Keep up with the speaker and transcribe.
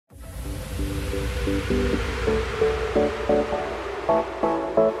Good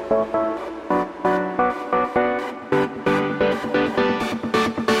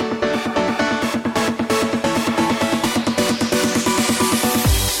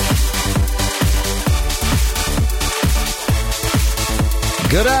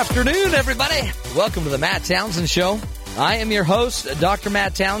afternoon, everybody. Welcome to the Matt Townsend Show. I am your host, Dr.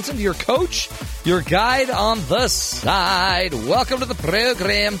 Matt Townsend, your coach, your guide on the side. Welcome to the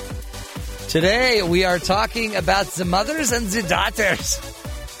program. Today, we are talking about the mothers and the daughters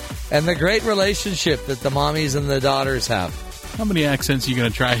and the great relationship that the mommies and the daughters have. How many accents are you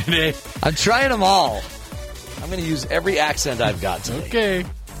going to try today? I'm trying them all. I'm going to use every accent I've got today. Okay.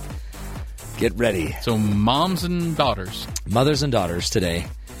 Get ready. So moms and daughters. Mothers and daughters today.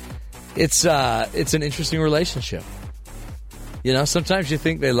 It's an interesting relationship. You know, sometimes you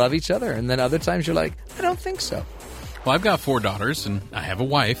think they love each other, and then other times you're like, I don't think so. Well, I've got 4 daughters, and I have a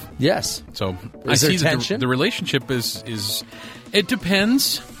wife. Yes. So I see tension? The relationship is it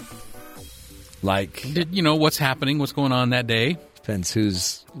depends. Like, You know, what's happening, what's going on that day. depends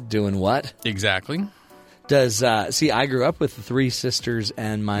who's doing what. Exactly. I grew up with 3 sisters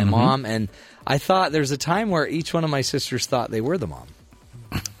and my mom, and I thought there's a time where each one of my sisters thought they were the mom.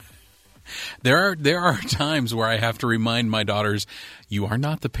 There are times where I have to remind my daughters, you are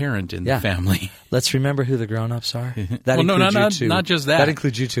not the parent in the family. Let's remember who the grown-ups are. That Well, no, includes you too. not just that. That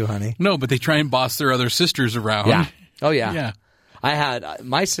includes you too, honey. No, but they try and boss their other sisters around. Yeah. Oh, yeah. Yeah. I had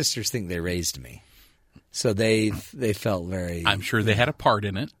my sisters think they raised me, so they felt very. I'm sure they had a part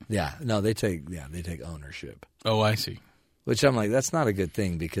in it. Yeah. No, they take ownership. Oh, I see. Which I'm like, that's not a good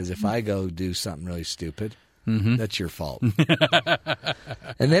thing, because if I go do something really stupid, that's your fault.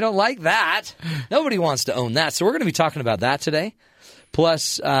 And they don't like that. Nobody wants to own that. So we're going to be talking about that today.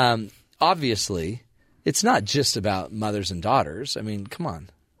 Plus, obviously, it's not just about mothers and daughters. I mean, come on.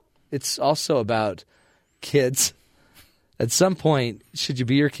 It's also about kids. At some point, should you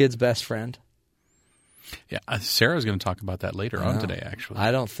be your kid's best friend? Yeah, Sarah's going to talk about that later on today, actually.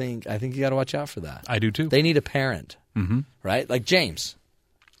 I think you got to watch out for that. I do too. They need a parent, right? Like James.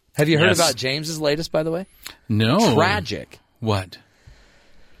 Have you heard about James's latest, by the way? No. Tragic. What?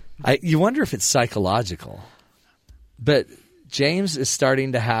 You wonder if it's psychological. But James is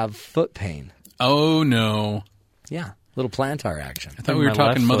starting to have foot pain. Oh, no. Yeah, little plantar action. I thought we were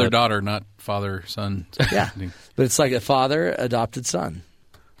talking mother-daughter, not father-son. Yeah, but it's like a father-adopted son.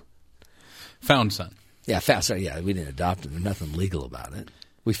 Found son. Yeah, sorry, we didn't adopt him. There's nothing legal about it.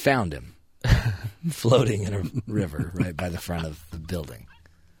 We found him floating in a river right by the front of the building.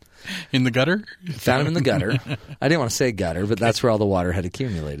 In the gutter? Found him in the gutter. I didn't want to say gutter, but that's where all the water had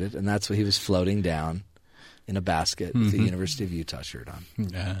accumulated, and that's what he was floating down in a basket with the University of Utah shirt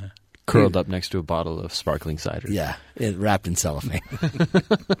on. Curled up next to a bottle of sparkling cider. Yeah, wrapped in cellophane.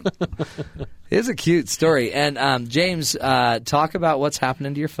 It's a cute story. And James, talk about what's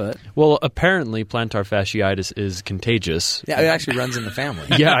happening to your foot. Well, apparently plantar fasciitis is contagious. Yeah, it actually runs in the family.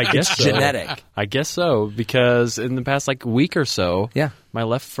 Yeah, I guess so. Genetic. I guess so, because in the past week or so, my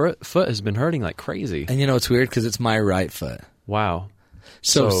left foot has been hurting like crazy. And you know, it's weird because it's my right foot. Wow.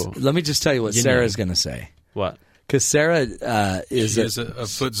 So let me just tell you what Sarah's going to say. What? Because Sarah is a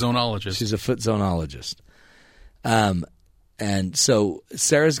foot zonologist. She's a foot zonologist. And so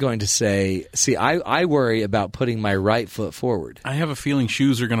Sarah's going to say, see, I worry about putting my right foot forward. I have a feeling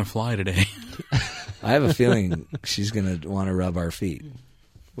shoes are going to fly today. I have a feeling she's going to want to rub our feet,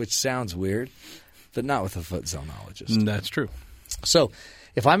 which sounds weird, but not with a foot zonologist. That's true. So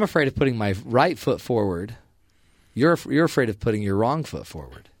if I'm afraid of putting my right foot forward, you're afraid of putting your wrong foot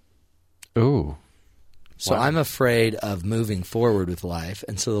forward. Ooh. So I'm afraid of moving forward with life,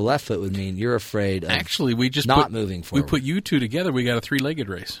 and so the left foot would mean you're afraid of moving forward. We put you two together, we got a 3-legged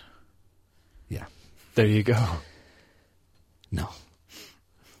race. Yeah. There you go. No.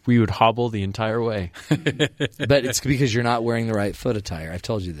 We would hobble the entire way. But it's because you're not wearing the right foot attire. I've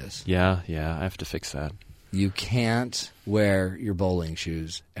told you this. Yeah, I have to fix that. You can't wear your bowling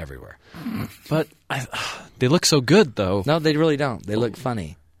shoes everywhere. But they look so good, though. No, they really don't. They look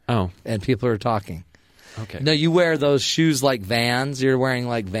funny. Oh. And people are talking. Okay. No, you wear those shoes like Vans. You're wearing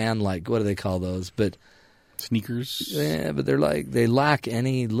like what do they call those? But sneakers. Yeah, but they lack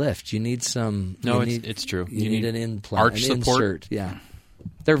any lift. You need some. No, it's true. You need an implant, arch an support. insert. Yeah,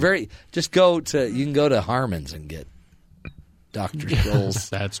 they're very. You can go to Harmon's and get Dr. Scholl's.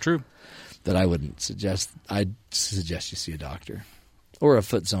 That's true. That I wouldn't suggest. I'd suggest you see a doctor or a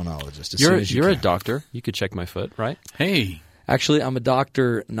foot zonologist. You're a doctor. You could check my foot, right? Hey, actually, I'm a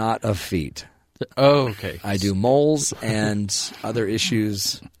doctor, not of feet. Oh, okay. I do moles and other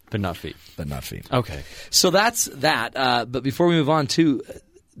issues. But not feet. Okay. So that's that. But before we move on,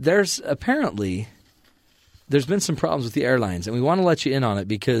 there's apparently there's been some problems with the airlines, and we want to let you in on it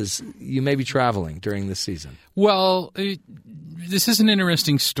because you may be traveling during this season. Well, this is an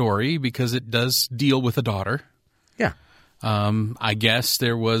interesting story because it does deal with a daughter. Yeah. I guess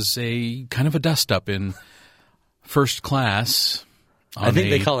there was a kind of a dust-up in first class. I think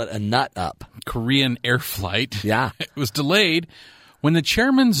they call it a nut-up. Korean air flight. Yeah. It was delayed when the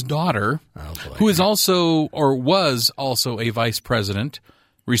chairman's daughter, who is also or was also a vice president,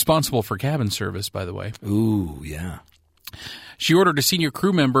 responsible for cabin service, by the way. Ooh, yeah. She ordered a senior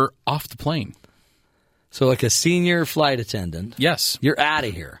crew member off the plane. So like a senior flight attendant. Yes. You're out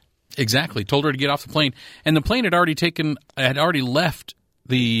of here. Exactly. Told her to get off the plane. And the plane had already left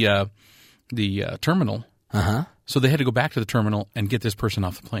the terminal. Uh-huh. So they had to go back to the terminal and get this person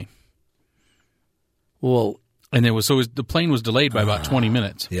off the plane. Well, and the plane was delayed by about 20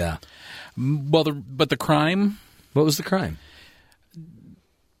 minutes. Yeah. Well, but the crime? What was the crime?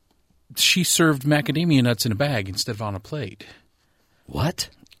 She served macadamia nuts in a bag instead of on a plate. What?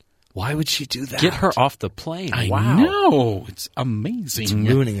 Why would she do that? Get her off the plane. I wow. know. It's amazing. It's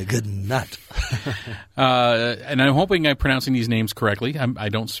ruining a good nut. And I'm hoping I'm pronouncing these names correctly. I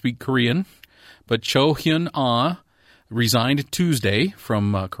don't speak Korean. But Cho Hyun-ah resigned Tuesday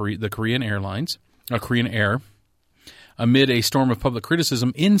from the Korean Airlines, Korean Air, amid a storm of public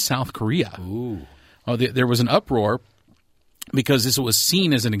criticism in South Korea. Ooh. There was an uproar because this was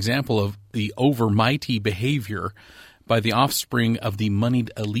seen as an example of the overmighty behavior by the offspring of the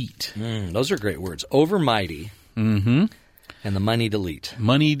moneyed elite. Those are great words. Overmighty. Mm-hmm. And the moneyed elite.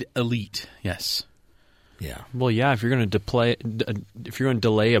 Moneyed elite, yes. Yeah. Well, yeah. If you're going to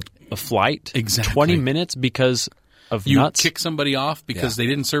delay a flight, exactly 20 minutes because of nuts, you kick somebody off because they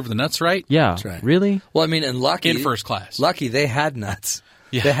didn't serve the nuts right. Yeah, that's right. Really? Well, I mean, and lucky in first class. Lucky they had nuts.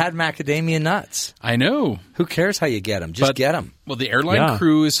 Yeah. They had macadamia nuts. I know. Who cares how you get them? Just get them. Well, the airline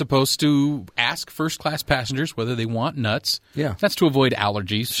crew is supposed to ask first-class passengers whether they want nuts. Yeah. That's to avoid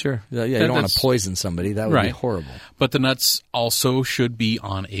allergies. Sure. Yeah, you don't want to poison somebody. That would be horrible. But the nuts also should be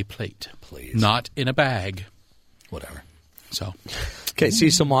on a plate. Please. Not in a bag. Whatever. So. Okay, see,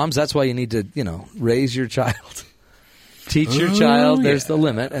 so moms, that's why you need to, raise your child. Teach your child there's the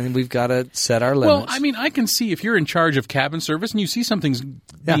limit, and we've got to set our limits. Well, I mean, I can see if you're in charge of cabin service and you see something's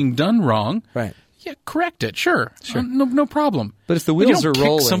being done wrong. Right. Yeah, correct it. Sure. No problem. But if the wheels are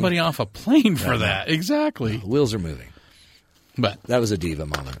rolling. Kick somebody off a plane for that. Exactly. The wheels are moving. But that was a diva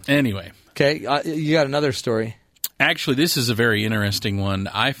moment. Anyway. Okay, you got another story. Actually, this is a very interesting one.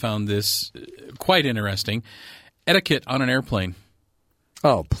 I found this quite interesting. Etiquette on an airplane.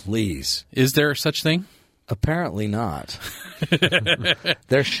 Oh, please. Is there such thing? Apparently not.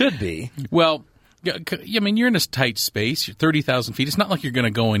 There should be. Well, I mean, you're in a tight space. You're 30,000 feet. It's not like you're going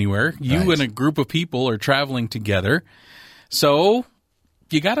to go anywhere. You and a group of people are traveling together. So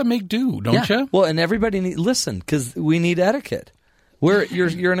you got to make do, don't you? Well, and everybody listen, because we need etiquette.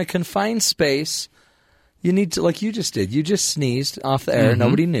 You're in a confined space. You need to, like you just did. You just sneezed off the air. Mm-hmm.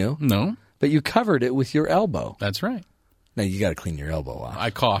 Nobody knew. No. But you covered it with your elbow. That's right. Now, you got to clean your elbow off. I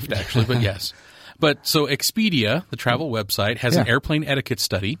coughed, actually, but yes. But so Expedia, the travel website, has an airplane etiquette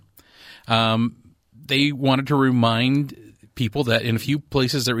study. They wanted to remind people that in a few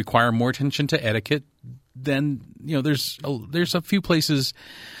places that require more attention to etiquette, then there's a few places,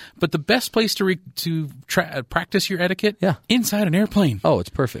 but the best place to practice your etiquette, inside an airplane. Oh, it's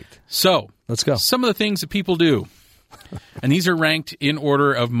perfect. So let's go. Some of the things that people do, and these are ranked in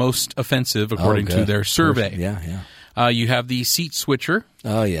order of most offensive according to their survey. Yeah. You have the seat switcher.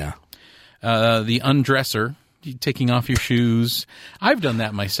 Oh yeah. The undresser, taking off your shoes. I've done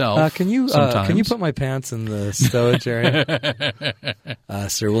that myself. Can you put my pants in the stowage area?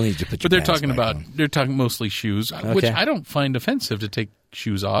 Sir, we'll need you to put your pants back on. They're talking mostly shoes, which I don't find offensive to take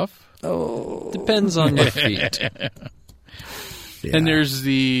shoes off. Oh. Depends on your feet. And there's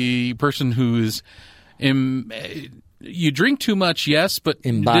the person who's you drink too much, yes, but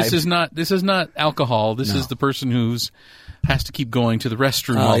imbibed. this is not alcohol. This is the person who's has to keep going to the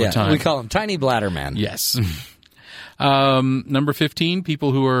restroom all the time. We call him Tiny Bladder Man. Yes. Number 15,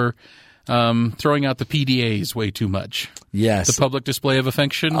 people who are throwing out the PDAs way too much. Yes. The public display of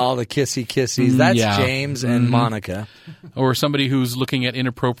affection. All the kissies. That's James and Monica. Or somebody who's looking at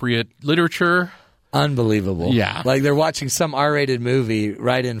inappropriate literature. Unbelievable. Yeah. Like they're watching some R-rated movie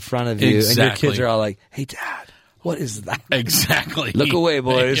right in front of you, and your kids are all like, "Hey, Dad, what is that?" Exactly. Look away,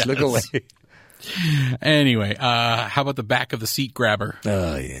 boys. Yes. Look away. Anyway, how about the back of the seat grabber?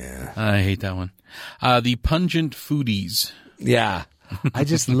 Oh, yeah. I hate that one. The pungent foodies. Yeah. I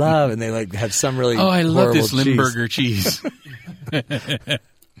just love, and they have some really I love this cheese. Limburger cheese.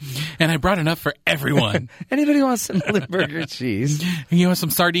 And I brought enough for everyone. Anybody wants some Limburger cheese? You want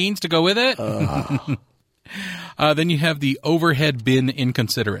some sardines to go with it? Then you have the overhead bin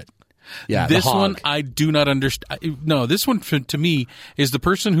inconsiderate. Yeah, this one I do not understand. No, this one to me is the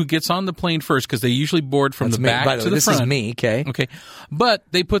person who gets on the plane first because they usually board from the back to the front. This is me, okay? Okay. But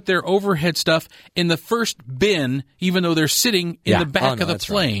they put their overhead stuff in the first bin, even though they're sitting in the back of the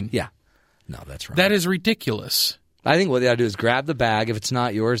plane. Right. Yeah. No, that's right. That is ridiculous. I think what they ought to do is grab the bag. If it's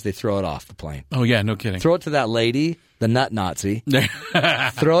not yours, they throw it off the plane. Oh, yeah, no kidding. Throw it to that lady, the nut Nazi.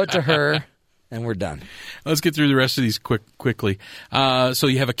 Throw it to her. And we're done. Let's get through the rest of these quickly. So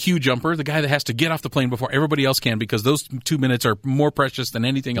you have a queue jumper, the guy that has to get off the plane before everybody else can because those 2 minutes are more precious than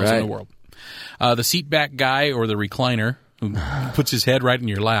anything else in the world. The seat back guy or the recliner who puts his head right in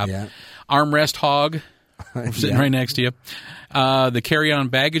your lap. Yeah. Armrest hog sitting right next to you. The carry-on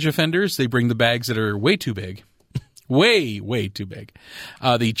baggage offenders, they bring the bags that are way too big. Way, way too big.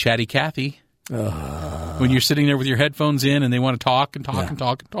 The chatty Cathy. When you're sitting there with your headphones in and they want to talk and talk and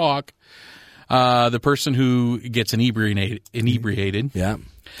talk and talk. The person who gets inebriated. Yeah.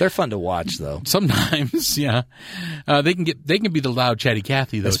 They're fun to watch, though. Sometimes, yeah. They can be the loud chatty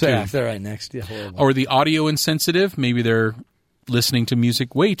Cathy, though, too. If they're right next to you. Horrible. Or the audio insensitive. Maybe they're listening to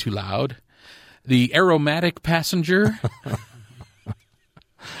music way too loud. The aromatic passenger.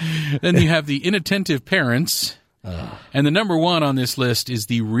 Then you have the inattentive parents. And the number one on this list is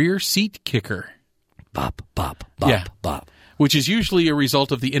the rear seat kicker. Bop, bop, bop, bop. Which is usually a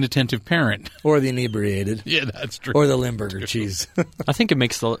result of the inattentive parent. Or the inebriated. Yeah, that's true. Or the Limburger cheese. I think it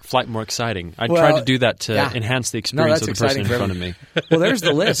makes the flight more exciting. I try to do that to enhance the experience of the person in front of me. Well, there's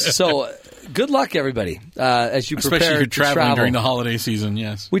the list. So good luck, everybody, as you prepare Especially if you're traveling travel during the holiday season,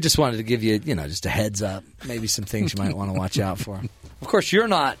 yes. We just wanted to give you, just a heads up, maybe some things you might want to watch out for. Of course, you're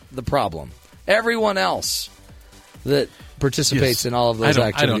not the problem. Everyone else that participates in all of those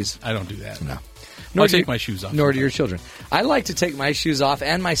activities. I don't do that. No. Nor take my shoes off. Nor do your children. I like to take my shoes off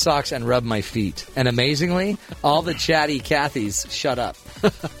and my socks and rub my feet. And amazingly, all the chatty Cathys shut up.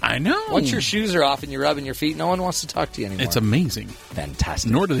 I know. Once your shoes are off and you're rubbing your feet, no one wants to talk to you anymore. It's amazing.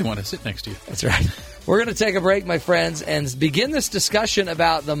 Fantastic. Nor do they want to sit next to you. That's right. We're going to take a break, my friends, and begin this discussion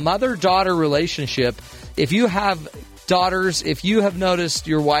about the mother-daughter relationship. If you have daughters, if you have noticed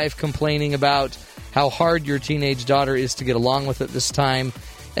your wife complaining about how hard your teenage daughter is to get along with at this time,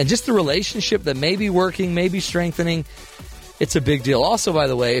 and just the relationship that may be working, may be strengthening, it's a big deal. Also, by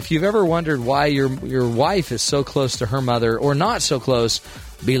the way, if you've ever wondered why your wife is so close to her mother or not so close,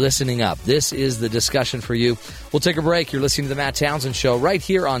 be listening up. This is the discussion for you. We'll take a break. You're listening to The Matt Townsend Show right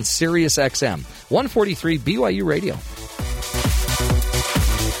here on Sirius XM, 143 BYU Radio.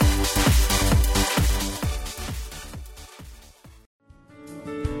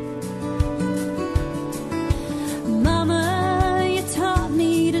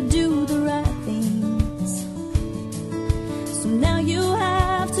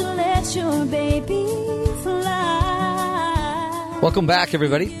 Welcome back,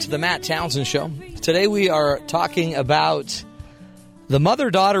 everybody, to the Matt Townsend Show. Today we are talking about the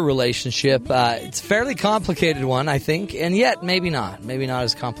mother-daughter relationship. It's a fairly complicated one, I think, and yet maybe not. Maybe not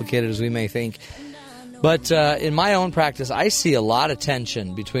as complicated as we may think. But in my own practice, I see a lot of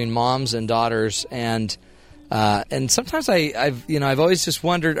tension between moms and daughters, and sometimes I've always just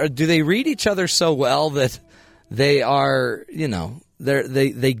wondered, do they read each other so well that they are,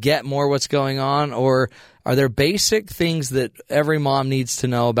 they get more what's going on, or are there basic things that every mom needs to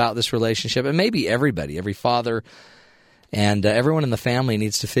know about this relationship? And maybe everybody, every father and everyone in the family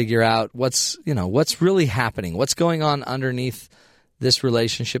needs to figure out what's really happening, what's going on underneath this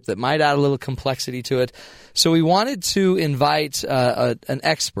relationship that might add a little complexity to it. So we wanted to invite an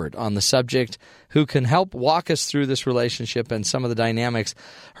expert on the subject who can help walk us through this relationship and some of the dynamics.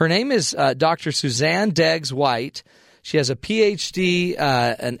 Her name is Dr. Suzanne Degges-White. She has a PhD,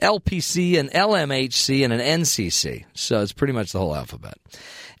 an LPC, an LMHC, and an NCC. So it's pretty much the whole alphabet.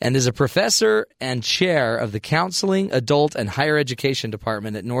 And is a professor and chair of the Counseling, Adult, and Higher Education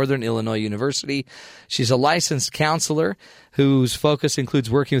Department at Northern Illinois University. She's a licensed counselor whose focus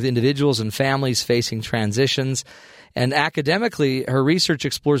includes working with individuals and families facing transitions. And academically, her research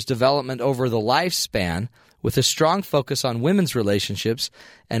explores development over the lifespan with a strong focus on women's relationships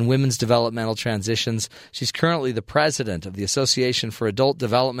and women's developmental transitions. She's currently the president of the Association for Adult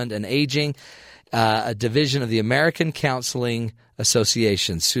Development and Aging, a division of the American Counseling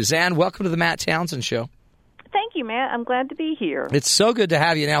Association. Suzanne, welcome to the Matt Townsend Show. Thank you, Matt. I'm glad to be here. It's so good to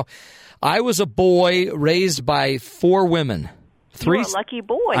have you. Now, I was a boy raised by 4 women. You're a lucky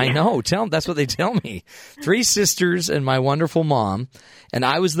boy. I know. That's what they tell me. 3 sisters and my wonderful mom, and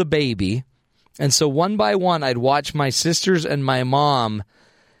I was the baby. And so one by one, I'd watch my sisters and my mom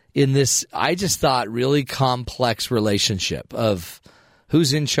in this, I just thought, really complex relationship of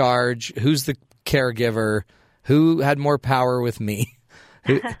who's in charge, who's the caregiver, who had more power with me.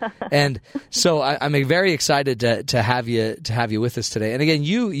 And so I'm very excited to have you with us today. And again,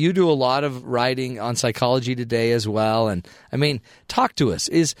 you do a lot of writing on Psychology Today as well. And I mean, talk to us.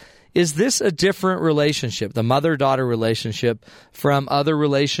 Is this a different relationship, the mother-daughter relationship, from other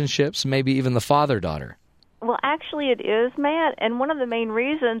relationships, maybe even the father-daughter? Well, actually it is, Matt, and one of the main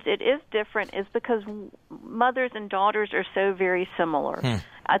reasons it is different is because mothers and daughters are so very similar.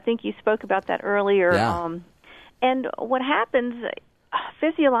 I think you spoke about that earlier. Yeah. And what happens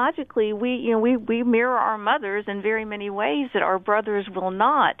physiologically, we mirror our mothers in very many ways that our brothers will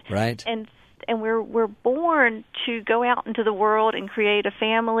not. Right. And we're born to go out into the world and create a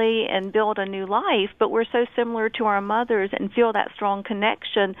family and build a new life, but we're so similar to our mothers and feel that strong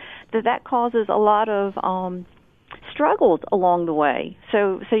connection that causes a lot of struggles along the way.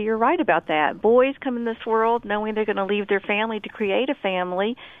 So you're right about that. Boys come in this world knowing they're going to leave their family to create a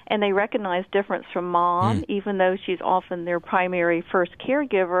family, and they recognize difference from mom, even though she's often their primary first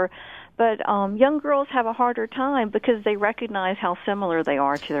caregiver. But young girls have a harder time because they recognize how similar they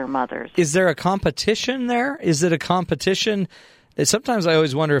are to their mothers. Is there a competition there? Is it a competition? Sometimes I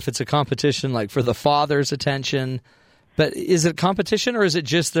always wonder if it's a competition like for the father's attention. But is it competition, or is it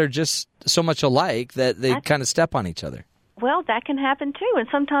just they're just so much alike that they kind of step on each other? Well, that can happen too, and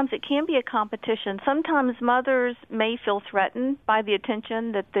sometimes it can be a competition. Sometimes mothers may feel threatened by the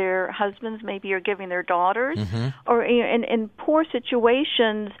attention that their husbands maybe are giving their daughters, or in poor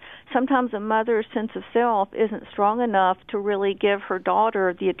situations, sometimes a mother's sense of self isn't strong enough to really give her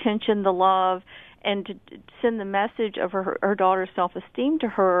daughter the attention, the love, and to send the message of her daughter's self-esteem to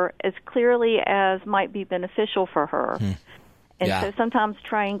her as clearly as might be beneficial for her. And so sometimes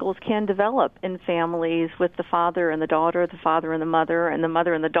triangles can develop in families with the father and the daughter, the father and the mother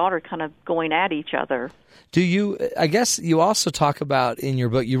and the daughter kind of going at each other. Do you, I guess you also talk about in your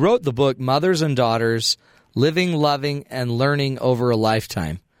book, you wrote the book, Mothers and Daughters, Living, Loving, and Learning Over a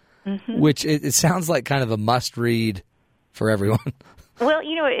Lifetime, which it sounds like kind of a must-read for everyone. Well,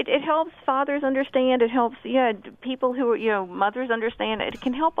 it helps fathers understand. It helps, people who are, mothers understand. It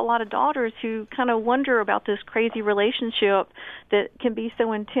can help a lot of daughters who kind of wonder about this crazy relationship that can be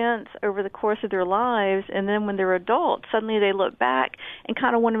so intense over the course of their lives. And then when they're adults, suddenly they look back and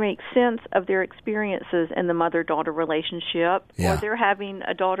kind of want to make sense of their experiences in the mother-daughter relationship. Yeah. Or they're having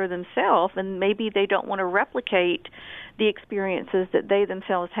a daughter themselves, and maybe they don't want to replicate the experiences that they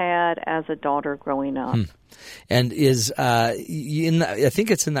themselves had as a daughter growing up. And I think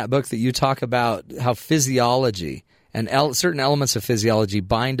it's in that book that you talk about how physiology and certain elements of physiology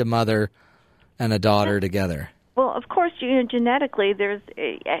bind a mother and a daughter together. Well, of course, genetically, but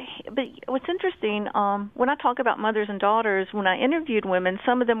what's interesting, when I talk about mothers and daughters, when I interviewed women,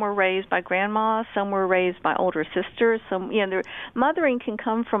 some of them were raised by grandma, some were raised by older sisters. Their mothering can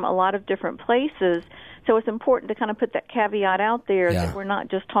come from a lot of different places. So it's important to kind of put that caveat out there that we're not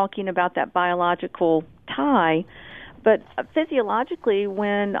just talking about that biological tie, but physiologically,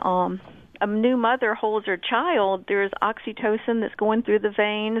 when a new mother holds her child, there's oxytocin that's going through the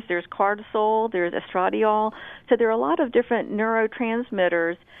veins, there's cortisol, there's estradiol. So there are a lot of different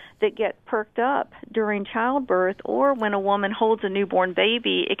neurotransmitters that get perked up during childbirth, or when a woman holds a newborn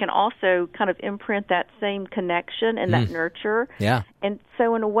baby, it can also kind of imprint that same connection and that nurture. Yeah. And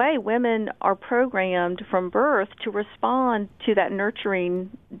so in a way, women are programmed from birth to respond to that nurturing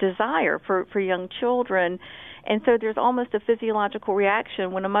desire for young children. And so there's almost a physiological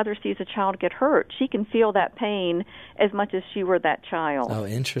reaction when a mother sees a child get hurt. She can feel that pain as much as she were that child. Oh,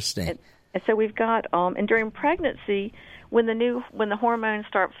 interesting. And so we've got, and during pregnancy, when the hormones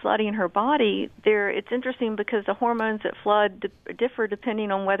start flooding her body, it's interesting because the hormones that flood differ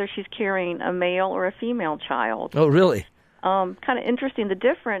depending on whether she's carrying a male or a female child. Oh, really? Kind of interesting, the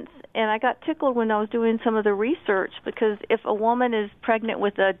difference. And I got tickled when I was doing some of the research because if a woman is pregnant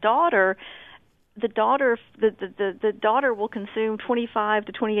with a daughter, the daughter will consume 25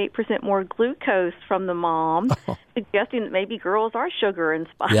 to 28% more glucose from the mom, suggesting that maybe girls are sugar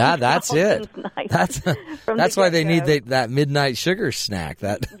inspired. Yeah, that's it. That's why they need that midnight sugar snack.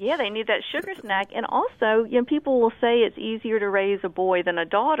 Yeah, they need that sugar snack. And also, people will say it's easier to raise a boy than a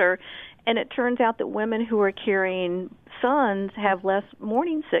daughter, and it turns out that women who are carrying sons have less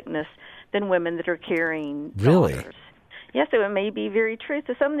morning sickness than women that are carrying daughters. Really? Yes, so it may be very true.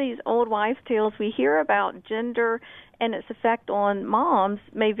 So some of these old wives' tales we hear about gender and its effect on moms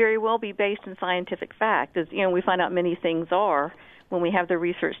may very well be based in scientific fact, as we find out many things are when we have the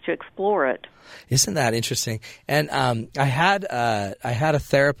research to explore it. Isn't that interesting? And I had a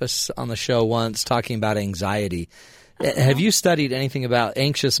therapist on the show once talking about anxiety. Have you studied anything about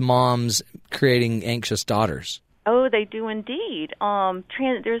anxious moms creating anxious daughters? Oh, they do indeed.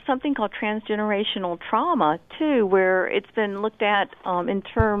 There's something called transgenerational trauma, too, where it's been looked at in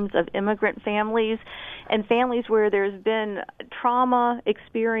terms of immigrant families and families where there's been trauma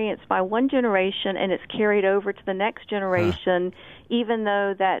experienced by one generation and it's carried over to the next generation, even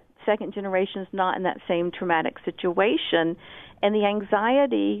though that second generation is not in that same traumatic situation. And the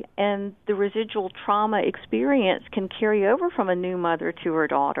anxiety and the residual trauma experience can carry over from a new mother to her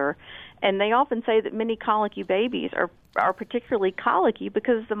daughter. And they often say that many colicky babies are particularly colicky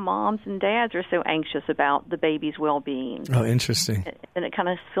because the moms and dads are so anxious about the baby's well-being. Oh, interesting. And it kind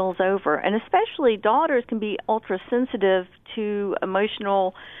of spills over. And especially daughters can be ultra-sensitive to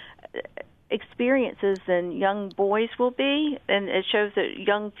emotional experiences than young boys will be. And it shows that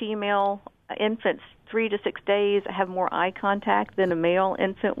young female infants 3 to 6 days have more eye contact than a male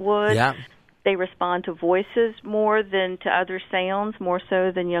infant would. Yeah. They respond to voices more than to other sounds, more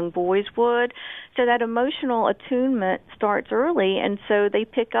so than young boys would. So that emotional attunement starts early, and so they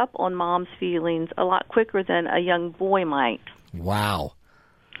pick up on mom's feelings a lot quicker than a young boy might. Wow.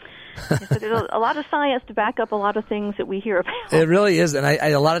 So there's a lot of science to back up a lot of things that we hear about. It really is, and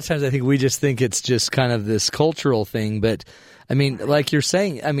a lot of times I think we just think it's just kind of this cultural thing, but I mean, like you're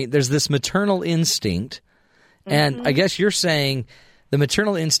saying, I mean, there's this maternal instinct, and I guess you're saying the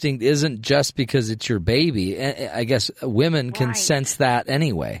maternal instinct isn't just because it's your baby. I guess women can sense that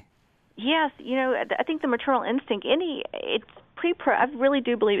anyway. Yes, I think the maternal instinct, I really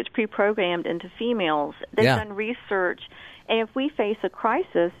do believe it's pre-programmed into females. They've done research, and if we face a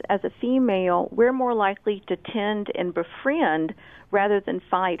crisis as a female, we're more likely to tend and befriend rather than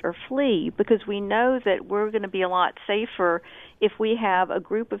fight or flee, because we know that we're going to be a lot safer if we have a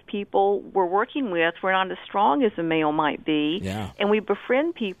group of people we're working with. We're not as strong as a male might be, and we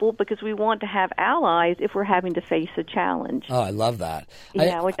befriend people because we want to have allies if we're having to face a challenge. Oh, I love that.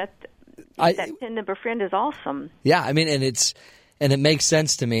 Yeah, that tend to befriend is awesome. Yeah, I mean, and it makes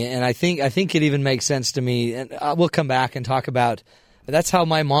sense to me, and I think it even makes sense to me. And we'll come back and talk about that's how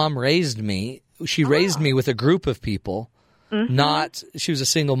my mom raised me. She raised me with a group of people. She was a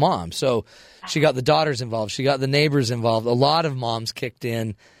single mom, so she got the daughters involved. She got the neighbors involved. A lot of moms kicked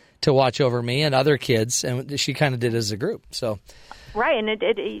in to watch over me and other kids, and she kind of did it as a group. So, right, and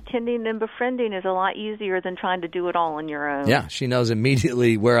tending and befriending is a lot easier than trying to do it all on your own. Yeah, she knows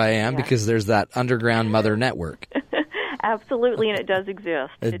immediately where I am because there's that underground mother network. Absolutely, and it does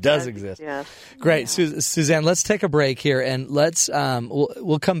exist. It does exist. Yes. Great, Suzanne. Let's take a break here, and let's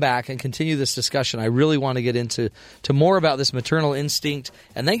we'll come back and continue this discussion. I really want to get into more about this maternal instinct,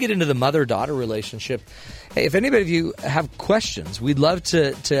 and then get into the mother-daughter relationship. Hey, if anybody of you have questions, we'd love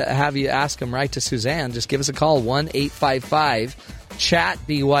to have you ask them right to Suzanne. Just give us a call,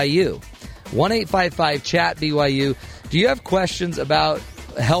 1-855-CHAT-BYU. 1-855-CHAT-BYU. Do you have questions about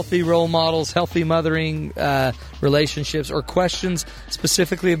healthy role models, healthy mothering relationships, or questions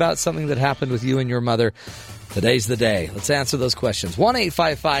specifically about something that happened with you and your mother? Today's the day. Let's answer those questions.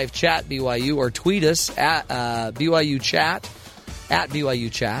 1-855-CHAT-BYU, or tweet us at BYU Chat, at BYU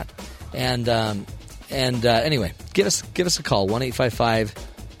Chat. And anyway, give us a call,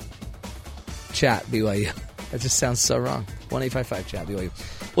 1-855-CHAT-BYU. That just sounds so wrong. 1-855-CHAT-BYU.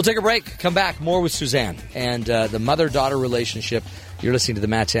 We'll take a break. Come back. More with Suzanne and the mother-daughter relationship. You're listening to The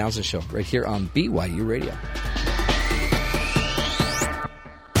Matt Townsend Show right here on BYU Radio.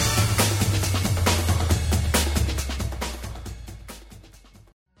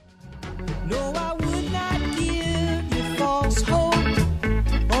 No, I would not give you false hope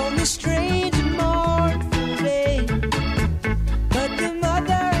on this strange and mournful day. But the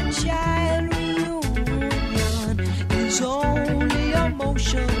mother and child reunion is only a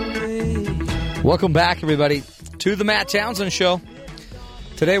motion away. Welcome back, everybody, to The Matt Townsend Show.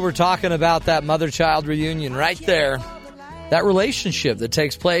 Today we're talking about that mother-child reunion right there. That relationship that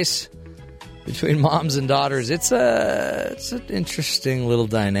takes place between moms and daughters. It's an interesting little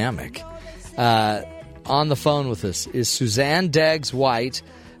dynamic. On the phone with us is Suzanne Degges-White,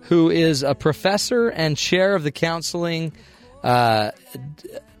 who is a professor and chair of the counseling adult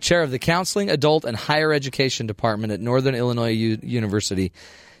and higher education department at Northern Illinois University.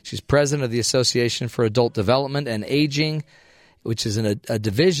 She's president of the Association for Adult Development and Aging, which is a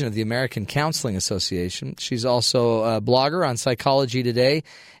division of the American Counseling Association. She's also a blogger on Psychology Today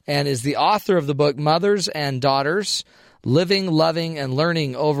and is the author of the book Mothers and Daughters, Living, Loving, and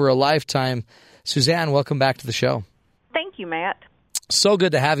Learning Over a Lifetime. Suzanne, welcome back to the show. Thank you, Matt. So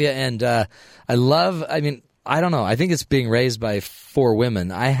good to have you. And I don't know, I think it's being raised by 4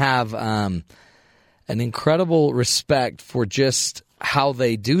 women. I have an incredible respect for just how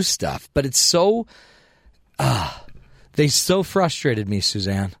they do stuff, but it's so... They so frustrated me,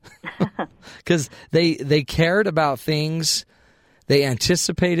 Suzanne. because they cared about things. They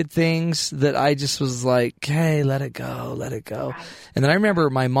anticipated things that I just was like, hey, let it go. Right. And then I remember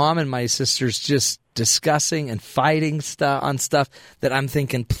my mom and my sisters just discussing and fighting on stuff that I'm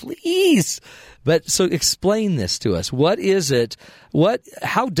thinking, please. But so explain this to us. What is it?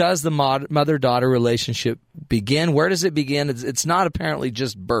 How does the mother-daughter relationship begin? Where does it begin? It's not apparently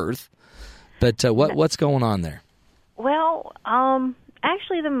just birth, but what's going on there? Well,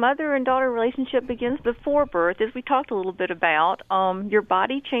 actually, the mother and daughter relationship begins before birth, as we talked a little bit about. Your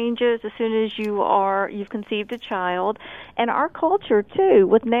body changes as soon as you've conceived a child, and our culture too.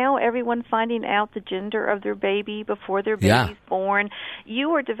 With now everyone finding out the gender of their baby before their baby's born,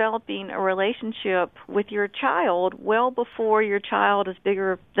 you are developing a relationship with your child well before your child is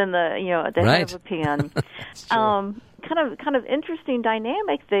bigger than the head of a pin. Kind of interesting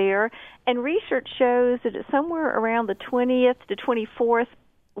dynamic there, and research shows that it's somewhere around the 20th to 24th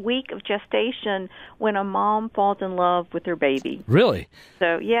week of gestation when a mom falls in love with her baby. Really?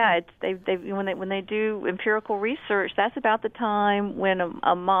 So yeah, when they do empirical research, that's about the time when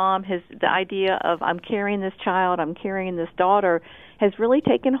a mom has the idea of I'm carrying this child, I'm carrying this daughter, has really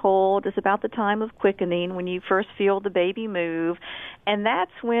taken hold. It's about the time of quickening when you first feel the baby move, and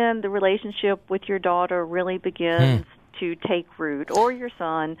that's when the relationship with your daughter really begins to take root, or your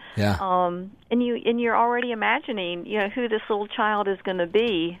son. Yeah. And you're already imagining, who this little child is going to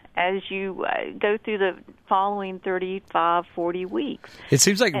be as you go through the following 35, 40 weeks. It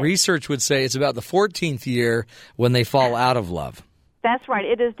seems like research would say it's about the 14th year when they fall out of love. That's right.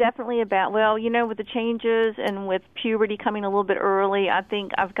 It is definitely about, with the changes and with puberty coming a little bit early, I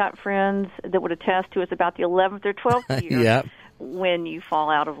think I've got friends that would attest to it's about the 11th or 12th year when you fall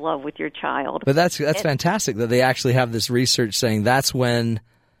out of love with your child. But that's fantastic that they actually have this research saying that's when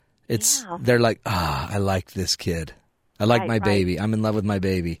they're like, I like this kid. I like my baby. I'm in love with my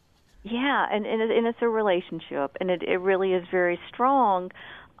baby. Yeah, and it's a relationship, and it really is very strong.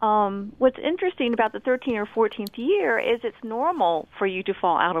 What's interesting about the 13th or 14th year is it's normal for you to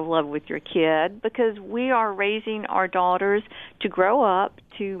fall out of love with your kid because we are raising our daughters to grow up,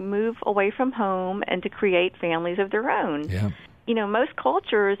 to move away from home, and to create families of their own. Yeah. Most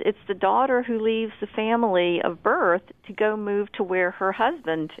cultures, it's the daughter who leaves the family of birth to go move to where her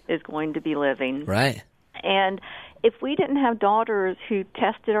husband is going to be living. Right. And if we didn't have daughters who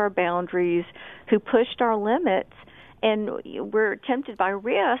tested our boundaries, who pushed our limits, and we're tempted by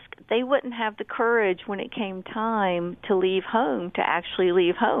risk, they wouldn't have the courage when it came time to leave home, to actually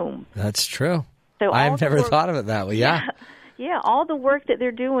leave home. That's true. So I've never thought of it that way. Yeah. Yeah, all the work that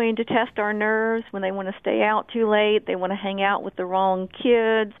they're doing to test our nerves when they want to stay out too late, they want to hang out with the wrong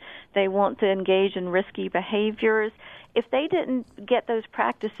kids, they want to engage in risky behaviors. If they didn't get those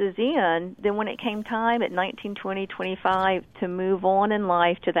practices in, then when it came time at 19, 20, 25 to move on in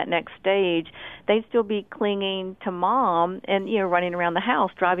life to that next stage, they'd still be clinging to mom and, running around the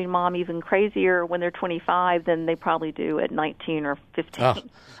house, driving mom even crazier when they're 25 than they probably do at 19 or 15. Oh,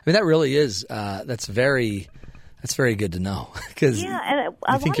 that really is, that's very good to know because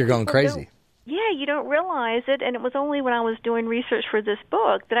I think you're going crazy. Yeah, you don't realize it, and it was only when I was doing research for this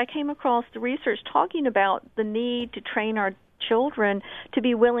book that I came across the research talking about the need to train our children to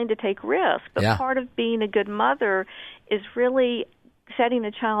be willing to take risks. But part of being a good mother is really setting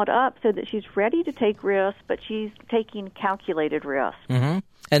a child up so that she's ready to take risks, but she's taking calculated risks. Mm-hmm.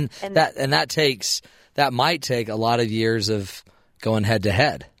 And that might take a lot of years of going head to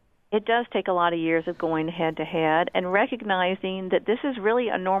head. It does take a lot of years of going head-to-head and recognizing that this is really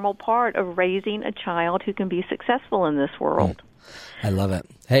a normal part of raising a child who can be successful in this world. I love it.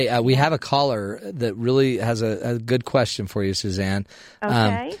 Hey, we have a caller that really has a good question for you, Suzanne.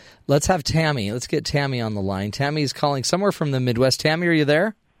 Okay. Let's have Tammy. Let's get Tammy on the line. Tammy is calling somewhere from the Midwest. Tammy, are you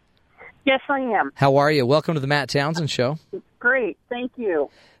there? Yes, I am. How are you? Welcome to the Matt Townsend Show. Great. Thank you.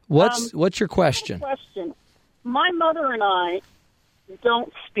 What's your question? My mother and I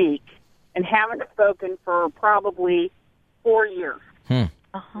don't speak and haven't spoken for probably 4 years.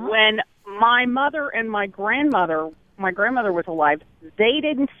 When my mother and my grandmother was alive, they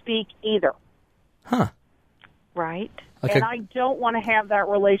didn't speak either. Huh. Right. Okay. And I don't want to have that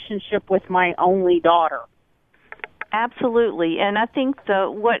relationship with my only daughter. Absolutely. And I think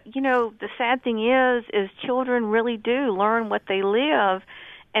the sad thing is children really do learn what they live.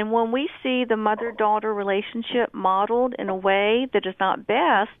 And when we see the mother-daughter relationship modeled in a way that is not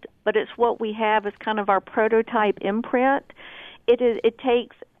best, but it's what we have as kind of our prototype imprint, it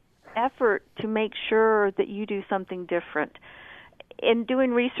takes effort to make sure that you do something different. In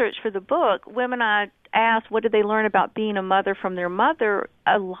doing research for the book, women I asked what did they learn about being a mother from their mother,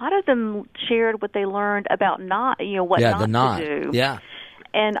 a lot of them shared what they learned about what not to do. Yeah.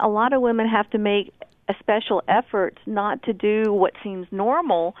 And a lot of women have to make a special effort not to do what seems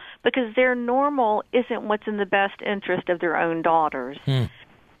normal because their normal isn't what's in the best interest of their own daughters.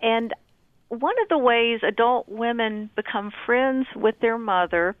 And one of the ways adult women become friends with their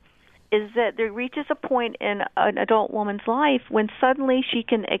mother is that there reaches a point in an adult woman's life when suddenly she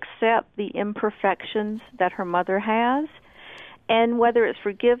can accept the imperfections that her mother has. And whether it's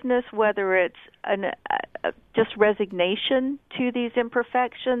forgiveness, whether it's just resignation to these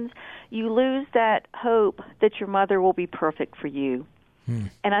imperfections, you lose that hope that your mother will be perfect for you.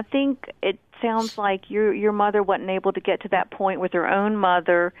 And I think it sounds like your mother wasn't able to get to that point with her own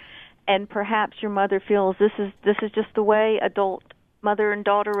mother, and perhaps your mother feels this is just the way adult mother and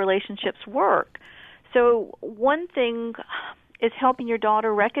daughter relationships work. So one thing is helping your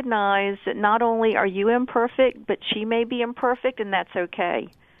daughter recognize that not only are you imperfect, but she may be imperfect, and that's okay.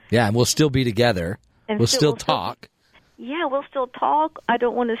 Yeah, and we'll still be together. And we'll still talk. We'll still talk. I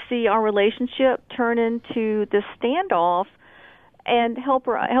don't want to see our relationship turn into this standoff, and help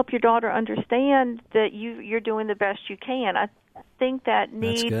your daughter understand that you're doing the best you can. I think that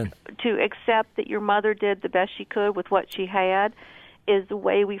need to accept that your mother did the best she could with what she had is the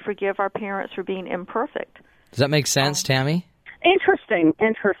way we forgive our parents for being imperfect. Does that make sense, Tammy? Interesting.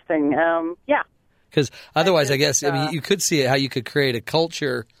 Yeah. Because otherwise, I guess, you could see how you could create a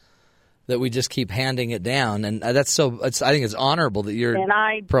culture that we just keep handing it down, and I think it's honorable that you're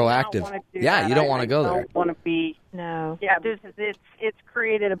proactive. You don't want to go there. I don't want to be. No. Yeah, because it's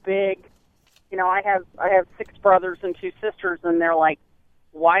created a big. I have 6 brothers and 2 sisters, and they're like,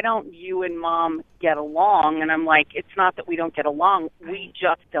 "Why don't you and Mom get along?" And I'm like, "It's not that we don't get along; we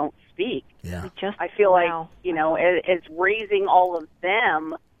just don't speak." Yeah. I feel like as raising all of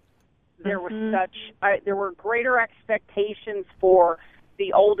them, there was there were greater expectations for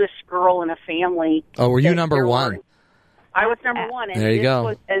the oldest girl in a family. Oh, were you number one? I was number one. And there you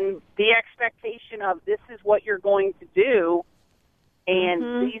go. And the expectation of this is what you're going to do,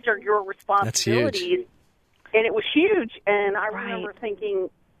 and these are your responsibilities. That's huge. And it was huge. And I remember thinking,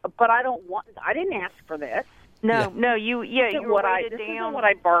 but I didn't ask for this. No, you were weighted down. This isn't what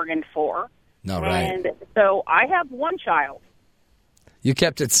I bargained for. No, right. And so I have one child. You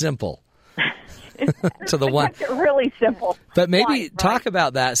kept it simple. To the one. I kept it really simple. But maybe talk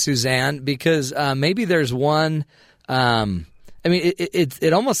about that, Suzanne, because maybe there's one.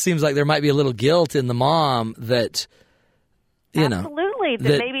 It almost seems like there might be a little guilt in the mom that, absolutely.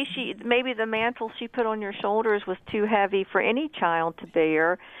 That maybe the mantle she put on your shoulders was too heavy for any child to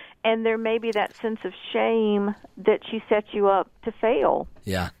bear, and there may be that sense of shame that she set you up to fail.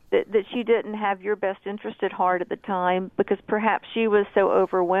 Yeah. That she didn't have your best interest at heart at the time because perhaps she was so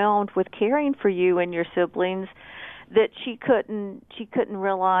overwhelmed with caring for you and your siblings that she couldn't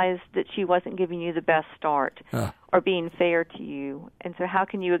realize that she wasn't giving you the best start or being fair to you. And so how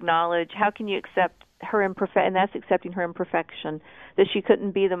can you accept her imperfection, and that's accepting her imperfection, that she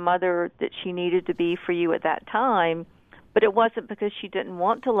couldn't be the mother that she needed to be for you at that time, but it wasn't because she didn't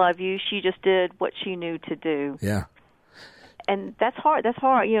want to love you, she just did what she knew to do. Yeah. And that's hard.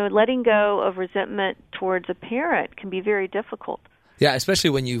 Letting go of resentment towards a parent can be very difficult. Yeah, especially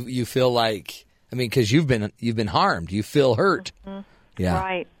when you feel like, because you've been harmed, you feel hurt.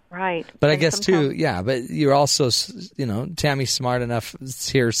 Yeah, right. But I guess too, but you're also, Tammy's smart enough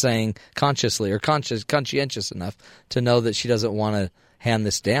here, saying consciously or conscientious enough to know that she doesn't want to hand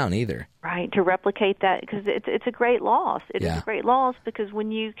this down either. Right, to replicate that, because it's a great loss. It is a great loss because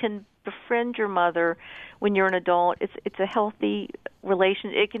when you can befriend your mother when you're an adult, it's a healthy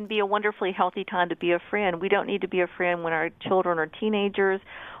relation. It can be a wonderfully healthy time to be a friend. We don't need to be a friend when our children are teenagers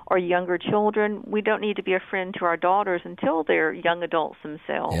or younger children. We don't need to be a friend to our daughters until they're young adults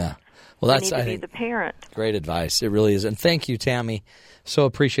themselves. Yeah. Well, that's, I think, be the parent. Great advice. It really is. And thank you, Tammy. So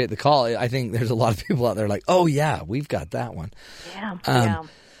appreciate the call. I think there's a lot of people out there like, oh, yeah, we've got that one. Yeah.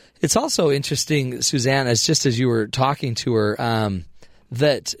 It's also interesting, Suzanne, as you were talking to her,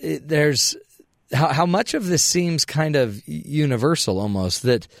 that there's how much of this seems kind of universal almost,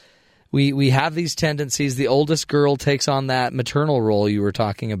 that we have these tendencies. The oldest girl takes on that maternal role you were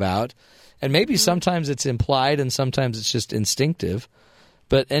talking about, and maybe sometimes it's implied and sometimes it's just instinctive.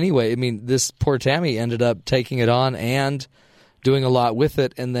 But anyway, this poor Tammy ended up taking it on and doing a lot with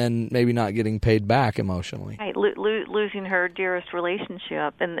it, and then maybe not getting paid back emotionally. Right, losing her dearest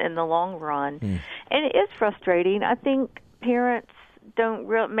relationship in the long run. And it is frustrating. I think parents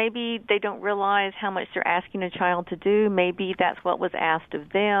maybe they don't realize how much they're asking a child to do. Maybe that's what was asked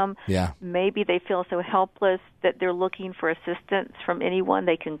of them. Yeah. Maybe they feel so helpless that they're looking for assistance from anyone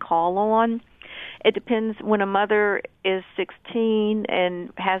they can call on. It depends. When a mother is 16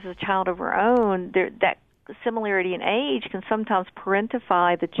 and has a child of her own, that similarity in age can sometimes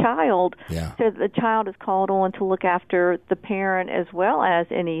parentify the child, so that the child is called on to look after the parent as well as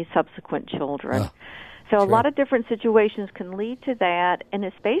any subsequent children. So a lot of different situations can lead to that, and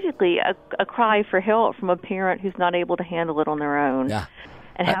it's basically a cry for help from a parent who's not able to handle it on their own. Yeah.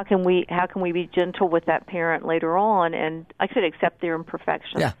 And how can we be gentle with that parent later on, and like I said, accept their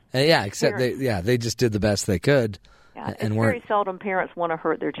imperfections? Except they just did the best they could. Yeah, it's very seldom parents want to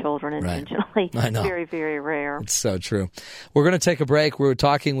hurt their children intentionally. I know. Very, very rare. It's so true. We're going to take a break. We're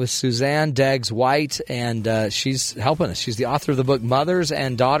talking with Suzanne Degges-White, and she's helping us. She's the author of the book Mothers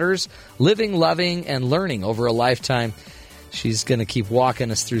and Daughters, Living, Loving, and Learning Over a Lifetime. She's going to keep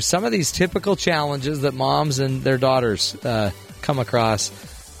walking us through some of these typical challenges that moms and their daughters come across.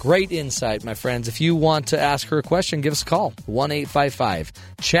 Great insight, my friends. If you want to ask her a question, give us a call.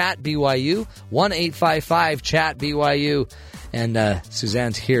 1-855-CHAT-BYU, 1-855-CHAT-BYU. And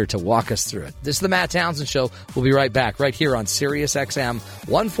Suzanne's here to walk us through it. This is the Matt Townsend Show. We'll be right back right here on Sirius XM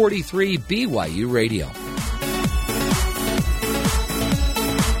 143 BYU Radio.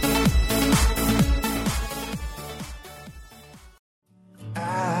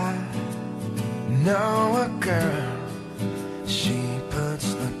 I know a girl. She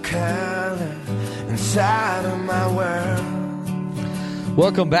puts the color inside of my world.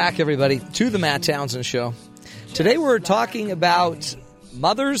 Welcome back, everybody, to the Matt Townsend Show. Today we're talking about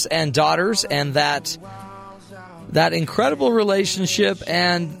mothers and daughters and that incredible relationship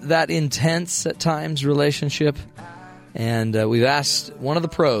and that intense at times relationship. And we've asked one of the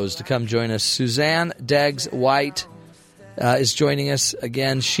pros to come join us. Suzanne Degges-White is joining us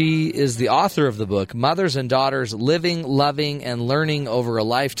again. She is the author of the book, Mothers and Daughters, Living, Loving, and Learning Over a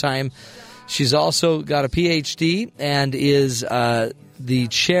Lifetime. She's also got a Ph.D. and is the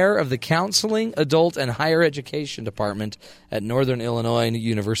chair of the Counseling, Adult, and Higher Education Department at Northern Illinois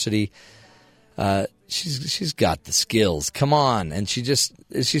University. She's got the skills. Come on. And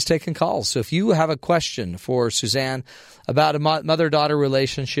she's taking calls. So if you have a question for Suzanne about a mother-daughter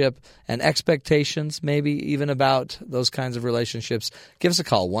relationship and expectations, maybe even about those kinds of relationships, give us a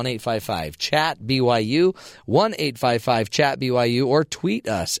call, 1-855-CHAT-BYU, 1-855-CHAT-BYU, or tweet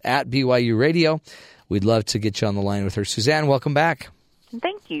us at BYU Radio. We'd love to get you on the line with her. Suzanne, welcome back.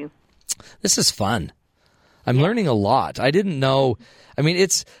 Thank you. This is fun. I'm learning a lot. I didn't know. I mean,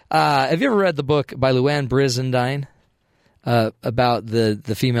 it's. Have you ever read the book by Luann Brizendine about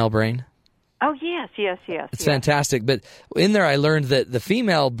the female brain? Oh, yes. It's fantastic. But in there, I learned that the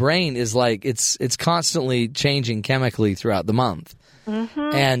female brain is like it's constantly changing chemically throughout the month,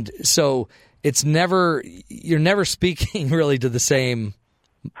 and so you're never speaking really to the same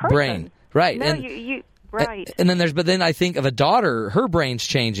brain, right? No, and you right. And then I think of a daughter, her brain's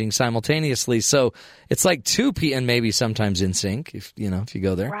changing simultaneously. So it's like two and maybe sometimes in sync, if you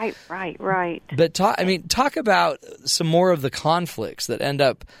go there. Right. But talk about some more of the conflicts that end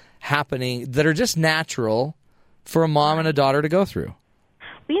up happening that are just natural for a mom and a daughter to go through.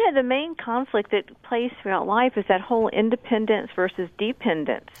 The main conflict that plays throughout life is that whole independence versus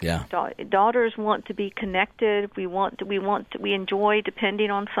dependence. Yeah. Daughters want to be connected. We enjoy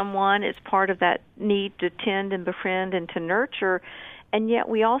depending on someone. It's part of that need to tend and befriend and to nurture. And yet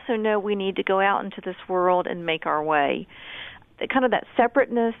we also know we need to go out into this world and make our way. Kind of that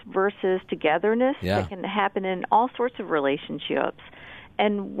separateness versus togetherness that can happen in all sorts of relationships.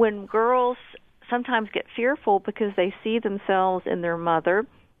 And when girls sometimes get fearful because they see themselves in their mother,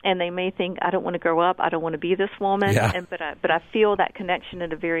 and they may think, I don't want to grow up, I don't want to be this woman, but I feel that connection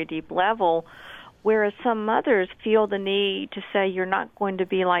at a very deep level, whereas some mothers feel the need to say, you're not going to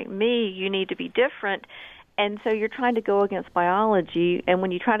be like me, you need to be different, and so you're trying to go against biology, and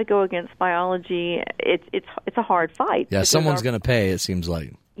when you try to go against biology, it's a hard fight. Yeah, someone's going to pay, it seems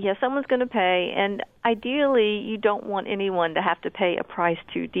like. Yeah, someone's going to pay, and ideally, you don't want anyone to have to pay a price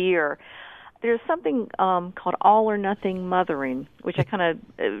too dear. There's something called all-or-nothing mothering, which I kind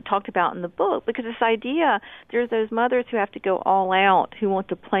of talked about in the book, because this idea, there's those mothers who have to go all out, who want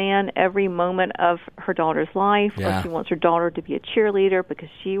to plan every moment of her daughter's life, or she wants her daughter to be a cheerleader because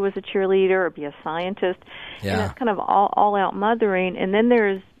she was a cheerleader, or be a scientist. And that's kind of all-out mothering. And then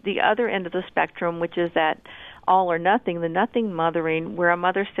there's the other end of the spectrum, which is that all or nothing, the nothing mothering, where a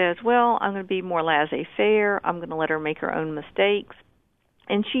mother says, well, I'm going to be more laissez-faire, I'm going to let her make her own mistakes.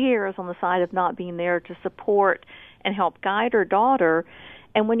 And she errs on the side of not being there to support and help guide her daughter.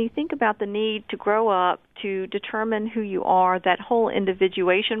 And when you think about the need to grow up, to determine who you are, that whole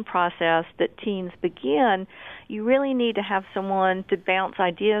individuation process that teens begin, you really need to have someone to bounce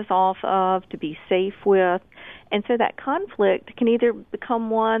ideas off of, to be safe with. And so that conflict can either become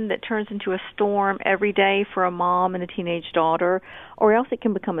one that turns into a storm every day for a mom and a teenage daughter, or else it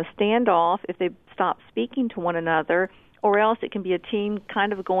can become a standoff if they stop speaking to one another, or else it can be a teen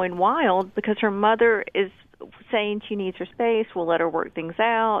kind of going wild because her mother is saying she needs her space, we'll let her work things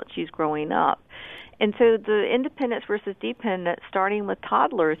out, she's growing up. And so the independence versus dependence, starting with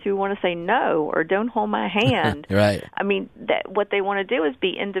toddlers who want to say no or don't hold my hand. Right. I mean, what they want to do is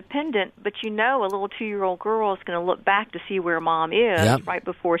be independent, but a little 2-year-old girl is going to look back to see where mom is right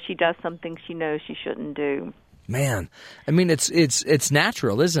before she does something she knows she shouldn't do. Man, I mean, it's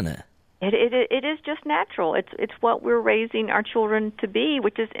natural, isn't it? It is just natural. It's what we're raising our children to be,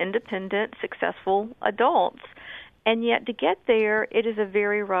 which is independent, successful adults. And yet to get there, it is a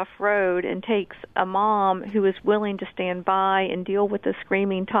very rough road and takes a mom who is willing to stand by and deal with a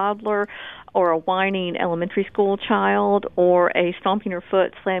screaming toddler or a whining elementary school child or a stomping her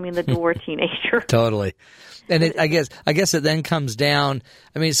foot, slamming the door teenager. Totally. And I guess it then comes down,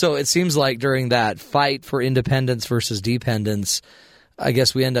 I mean, so it seems like during that fight for independence versus dependence, I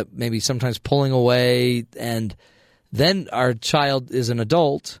guess we end up maybe sometimes pulling away, and then our child is an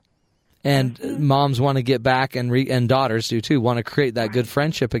adult. And moms want to get back, and daughters do too, want to create that good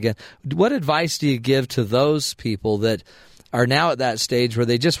friendship again. What advice do you give to those people that are now at that stage where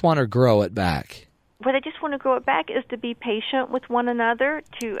they just want to grow it back? Where they just want to grow it back is to be patient with one another,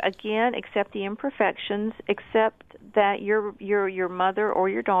 to, again, accept the imperfections, accept that your mother or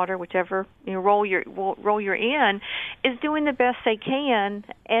your daughter, whichever role you're in, is doing the best they can,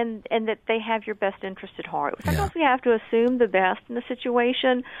 and that they have your best interest at heart. Sometimes we have to assume the best in the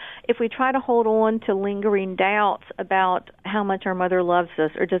situation. If we try to hold on to lingering doubts about how much our mother loves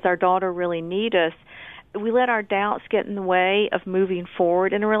us, or does our daughter really need us, we let our doubts get in the way of moving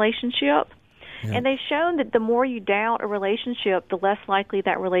forward in a relationship. Yeah. And they've shown that the more you doubt a relationship, the less likely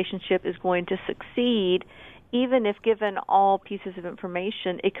that relationship is going to succeed. Even if given all pieces of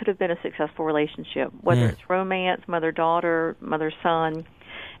information, it could have been a successful relationship, whether it's romance, mother-daughter, mother-son.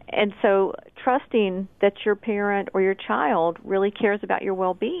 And so trusting that your parent or your child really cares about your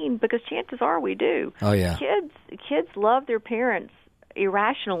well-being, because chances are we do. Oh, yeah. Kids love their parents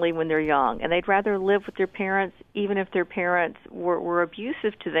irrationally when they're young, and they'd rather live with their parents even if their parents were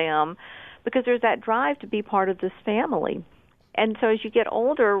abusive to them, because there's that drive to be part of this family. And so as you get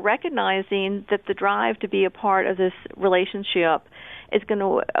older, recognizing that the drive to be a part of this relationship is going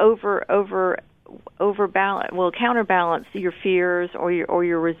to counterbalance your fears or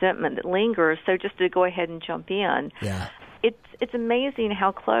your resentment that lingers. So just to go ahead and jump in. Yeah. It's amazing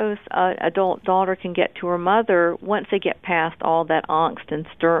how close an adult daughter can get to her mother once they get past all that angst and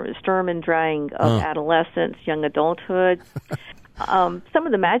Sturm and Drang of adolescence, young adulthood. Some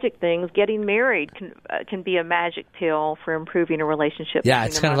of the magic things, getting married can be a magic pill for improving a relationship. Yeah,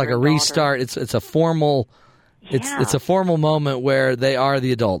 it's kind of like a restart. It's a formal it's a formal moment where they are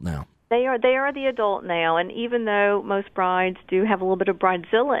the adult now. They are the adult now, and even though most brides do have a little bit of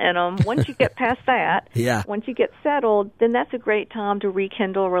bridezilla in them, once you get past that, once you get settled, then that's a great time to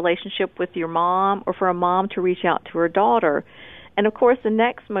rekindle a relationship with your mom, or for a mom to reach out to her daughter. And of course, the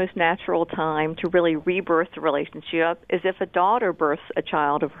next most natural time to really rebirth the relationship is if a daughter births a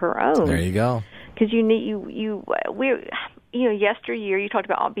child of her own. There you go. Because yesteryear you talked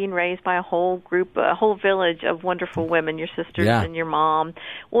about being raised by a whole group, a whole village of wonderful women, your sisters and your mom.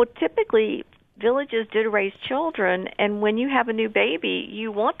 Well, typically villages did raise children, and when you have a new baby,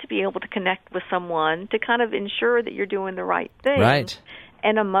 you want to be able to connect with someone to kind of ensure that you're doing the right thing. Right.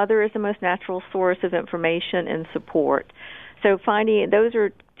 And a mother is the most natural source of information and support. So those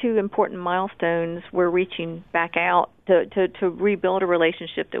are two important milestones. We're reaching back out to rebuild a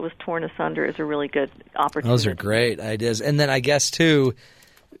relationship that was torn asunder is a really good opportunity. Those are great ideas. And then I guess, too,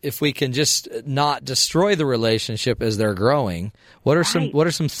 if we can just not destroy the relationship as they're growing, what are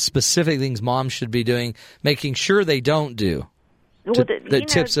some specific things moms should be doing, making sure they don't do that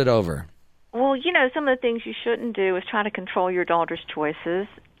tips it over? Well, some of the things you shouldn't do is try to control your daughter's choices.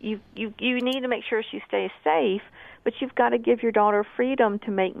 You need to make sure she stays safe, but you've got to give your daughter freedom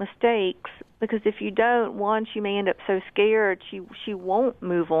to make mistakes, because if you don't, one, she may end up so scared she won't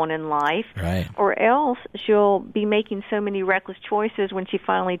move on in life, right. Or else she'll be making so many reckless choices when she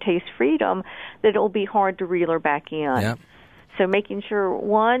finally tastes freedom that it'll be hard to reel her back in. Yep. So making sure,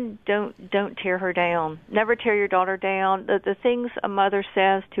 one, don't tear her down. Never tear your daughter down. The things a mother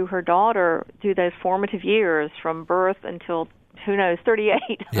says to her daughter through those formative years, from birth until, 38.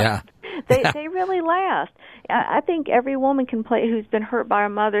 Yeah. They really last. I think every woman who's been hurt by a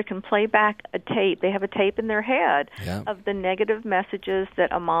mother can play back a tape. They have a tape in their head of the negative messages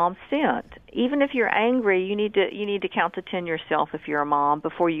that a mom sent. Even if you're angry, you need to count to 10 yourself if you're a mom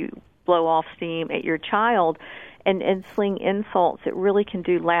before you blow off steam at your child and sling insults, it really can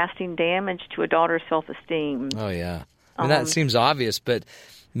do lasting damage to a daughter's self-esteem. Oh, yeah. And that seems obvious, but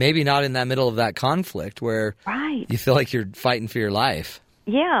maybe not in that middle of that conflict where you feel like you're fighting for your life.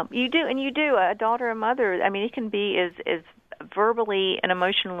 Yeah, you do. And you do. A daughter and mother, I mean, it can be as verbally and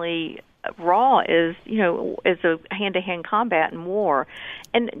emotionally raw as a hand-to-hand combat in war.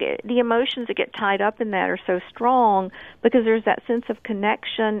 And the emotions that get tied up in that are so strong because there's that sense of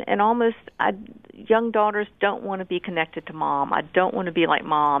connection, and almost young daughters don't want to be connected to mom. I don't want to be like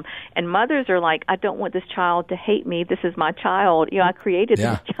mom. And mothers are like, I don't want this child to hate me. This is my child. I created this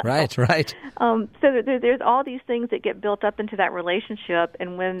child. Right. So there's all these things that get built up into that relationship,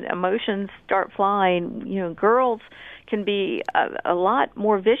 and when emotions start flying, girls can be a lot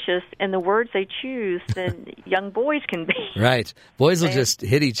more vicious in the words they choose than young boys can be. Right. Boys will just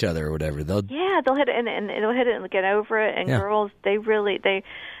hit each other or whatever. They'll hit it and they'll hit it and get over it. And girls,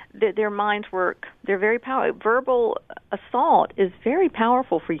 their minds work. They're very powerful. Verbal assault is very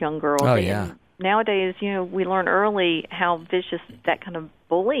powerful for young girls. Oh, yeah. And nowadays, we learn early how vicious that kind of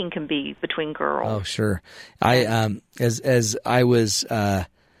bullying can be between girls. Oh, sure. As I was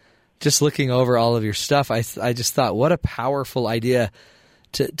just looking over all of your stuff, I just thought, what a powerful idea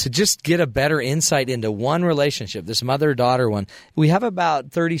to just get a better insight into one relationship, this mother-daughter one. We have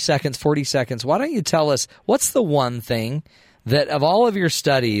about 30 seconds, 40 seconds. Why don't you tell us, what's the one thing that of all of your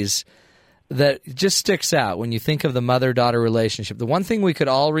studies that just sticks out when you think of the mother-daughter relationship, the one thing we could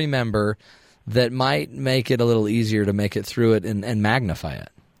all remember that might make it a little easier to make it through it and magnify it?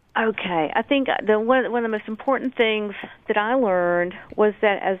 Okay, I think one of the most important things that I learned was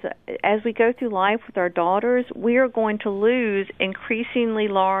that as we go through life with our daughters, we are going to lose increasingly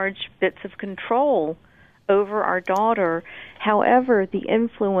large bits of control over our daughter. However, the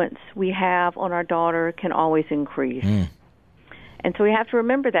influence we have on our daughter can always increase. And so we have to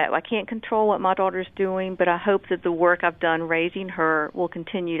remember that. I can't control what my daughter's doing, but I hope that the work I've done raising her will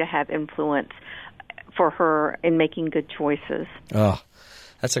continue to have influence for her in making good choices. Oh.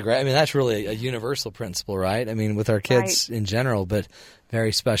 That's really a universal principle, right? I mean, with our kids in general, but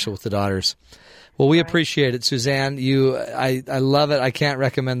very special with the daughters. Well, we appreciate it, Suzanne. I love it. I can't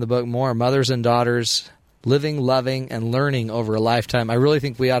recommend the book more. Mothers and Daughters, Living, Loving, and Learning Over a Lifetime. I really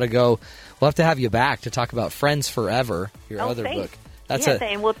think we ought to go. We'll have to have you back to talk about Friends Forever, your other book.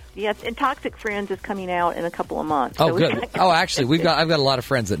 And Toxic Friends is coming out in a couple of months. Oh, good. Actually, I've got a lot of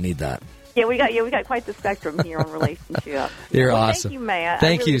friends that need that. Yeah, we got quite the spectrum here on relationships. You're awesome. Thank you, May.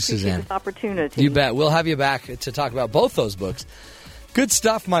 Thank you, appreciate Suzanne. This opportunity. You bet. We'll have you back to talk about both those books. Good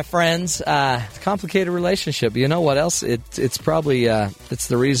stuff, my friends. Complicated relationship. You know what else? It's probably it's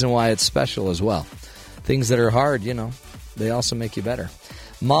the reason why it's special as well. Things that are hard, they also make you better.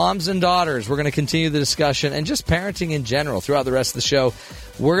 Moms and daughters. We're going to continue the discussion and just parenting in general throughout the rest of the show.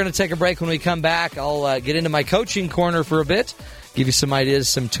 We're going to take a break. When we come back, I'll get into my coaching corner for a bit. Give you some ideas,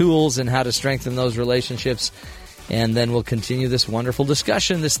 some tools, and how to strengthen those relationships. And then we'll continue this wonderful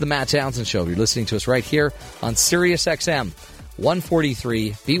discussion. This is the Matt Townsend Show. You're listening to us right here on Sirius XM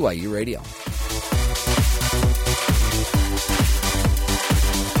 143 BYU Radio.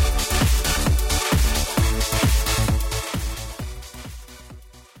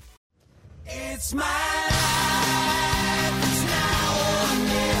 It's my life. It's now or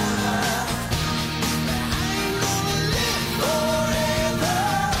never.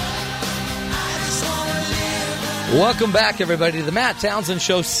 Welcome back, everybody, to the Matt Townsend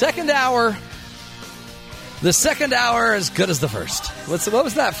Show, second hour. The second hour as good as the first. What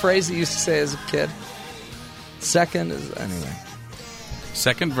was that phrase you used to say as a kid? Second is, anyway.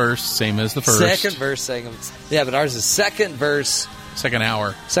 Second verse, same as the first. Second verse, yeah, but ours is second verse. Second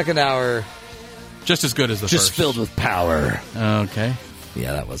hour. Second hour. Just as good as the first. Just filled with power. Okay.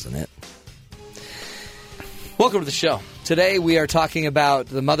 Yeah, that wasn't it. Welcome to the show. Today we are talking about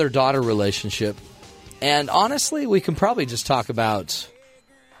the mother-daughter relationship. And honestly, we can probably just talk about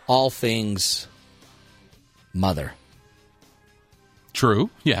all things mother.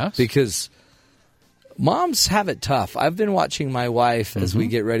 True, yes. Because moms have it tough. I've been watching my wife as we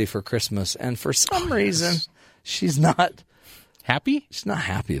get ready for Christmas, and for some reason, she's not happy? She's not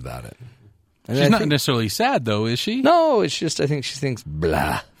happy about it. And she's not necessarily sad, though, is she? No, it's just I think she thinks,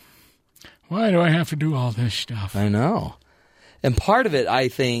 blah. Why do I have to do all this stuff? I know. And part of it, I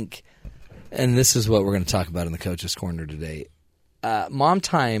think... And this is what we're going to talk about in the Coach's Corner today. Mom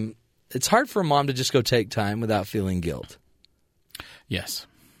time, it's hard for a mom to just go take time without feeling guilt. Yes.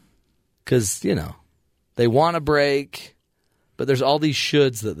 Because, they want a break, but there's all these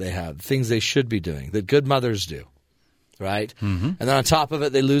shoulds that they have, things they should be doing, that good mothers do, right? Mm-hmm. And then on top of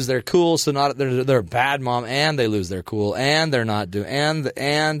it, they lose their cool, so they're a bad mom, and they lose their cool, and they're not doing,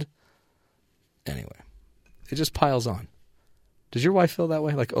 and Anyway, it just piles on. Does your wife feel that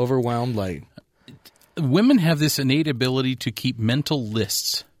way? Like overwhelmed? Like women have this innate ability to keep mental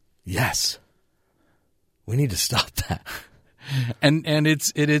lists. Yes. We need to stop that. And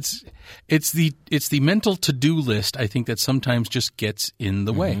it's the mental to-do list, I think, that sometimes just gets in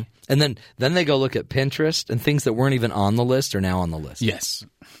the way. And then they go look at Pinterest, and things that weren't even on the list are now on the list. Yes.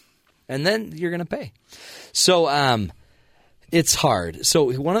 And then you're going to pay. So it's hard.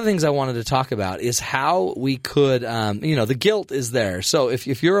 So one of the things I wanted to talk about is how we could, the guilt is there. So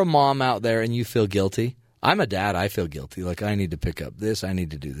if you're a mom out there and you feel guilty, I'm a dad, I feel guilty. Like I need to pick up this, I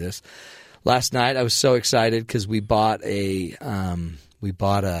need to do this. Last night I was so excited because we bought a I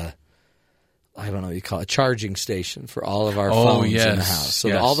don't know what you call it, a charging station for all of our phones in the house.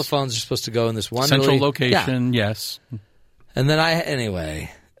 So all the phones are supposed to go in this one central location. Yeah. Yes. And then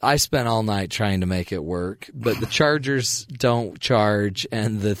I spent all night trying to make it work, but the chargers don't charge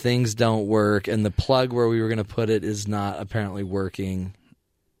and the things don't work and the plug where we were going to put it is not apparently working.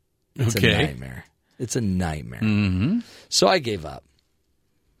 It's a nightmare. It's a nightmare. Mm-hmm. So I gave up.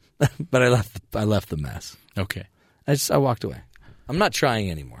 But I left the mess. Okay. I walked away. I'm not trying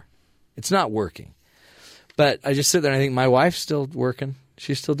anymore. It's not working. But I just sit there and I think my wife's still working.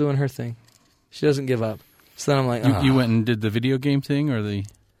 She's still doing her thing. She doesn't give up. So then I'm like, You went and did the video game thing or the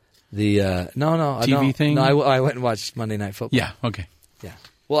TV thing? No, I went and watched Monday Night Football. Yeah. Okay. Yeah.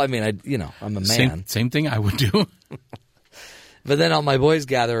 Well, I mean, I'm a man. Same thing I would do. But then all my boys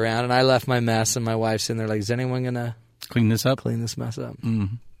gather around and I left my mess and my wife's in there like, is anyone gonna clean this mess up?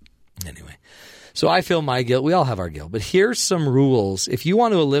 Mm-hmm. Anyway, so I feel my guilt. We all have our guilt. But here's some rules. If you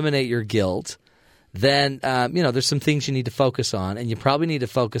want to eliminate your guilt, then, there's some things you need to focus on. And you probably need to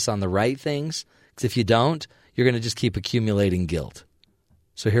focus on the right things. Because if you don't, you're going to just keep accumulating guilt.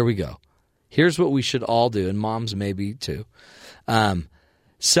 So here we go. Here's what we should all do, and moms maybe too.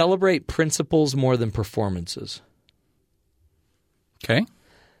 Celebrate principles more than performances. Okay.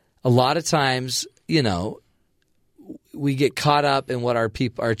 A lot of times, we get caught up in what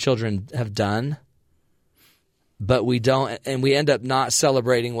our children have done, but we don't, and we end up not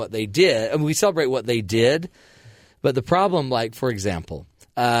celebrating what they did. I mean, we celebrate what they did, but the problem, like for example,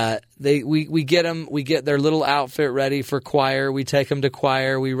 we get their little outfit ready for choir. We take them to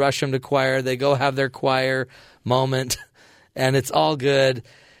choir. We rush them to choir. They go have their choir moment, and it's all good.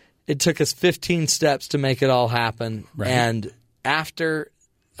 It took us 15 steps to make it all happen, right. And after,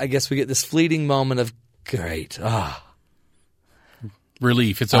 I guess we get this fleeting moment of great,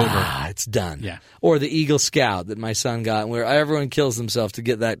 relief, it's over. It's done. Yeah. Or the Eagle Scout that my son got, where everyone kills themselves to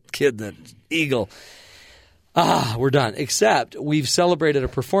get that kid, that eagle. We're done. Except we've celebrated a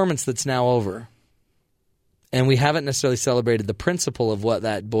performance that's now over. And we haven't necessarily celebrated the principle of what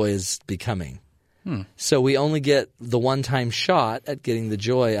that boy is becoming. So we only get the one-time shot at getting the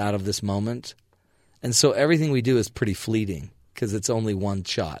joy out of this moment. And so everything we do is pretty fleeting because it's only one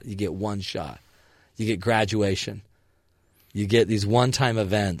shot. You get one shot. You get graduation. You get these one-time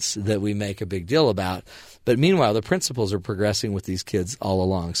events that we make a big deal about. But meanwhile, the principles are progressing with these kids all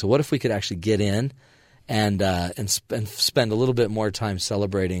along. So what if we could actually get in and spend a little bit more time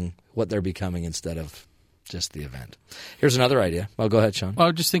celebrating what they're becoming instead of just the event? Here's another idea. Well, go ahead, Sean. Well,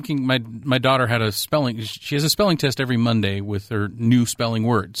 I was just thinking my daughter had she has a spelling test every Monday with her new spelling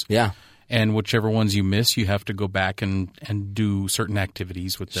words. Yeah. And whichever ones you miss, you have to go back and do certain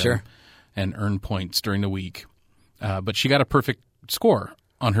activities with them. Sure. And earn points during the week. But she got a perfect score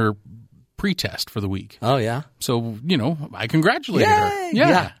on her pre-test for the week. Oh, yeah? So, I congratulated her.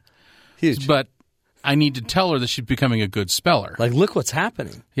 Yeah. Huge. But I need to tell her that she's becoming a good speller. Like, look what's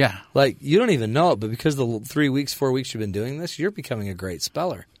happening. Yeah. Like, you don't even know it, but because the 4 weeks you've been doing this, you're becoming a great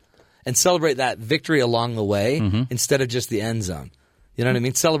speller. And celebrate that victory along the way instead of just the end zone. You know what I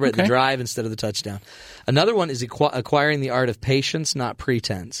mean? Celebrate the drive instead of the touchdown. Another one is acquiring the art of patience, not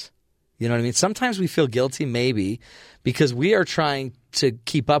pretense. You know what I mean? Sometimes we feel guilty, maybe, because we are trying to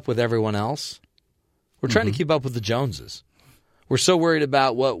keep up with everyone else. We're trying to keep up with the Joneses. We're so worried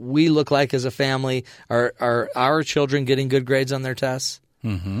about what we look like as a family, are our children getting good grades on their tests?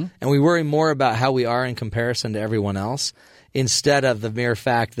 And we worry more about how we are in comparison to everyone else instead of the mere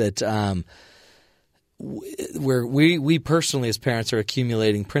fact that we personally as parents are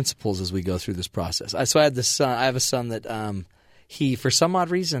accumulating principles as we go through this process. So I have a son that he, for some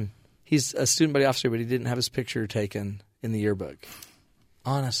odd reason, he's a student body officer, but he didn't have his picture taken in the yearbook.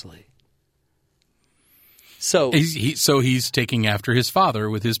 Honestly. So he's taking after his father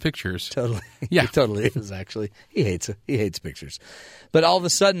with his pictures. Totally. Yeah. He totally is, actually. He hates it. He hates pictures. But all of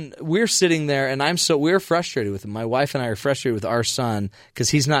a sudden, we're sitting there, and we're frustrated with him. My wife and I are frustrated with our son because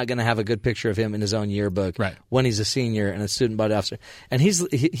he's not going to have a good picture of him in his own yearbook when he's a senior and a student body officer. And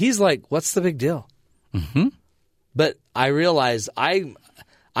he's like, what's the big deal? Mm-hmm. But I realize I'm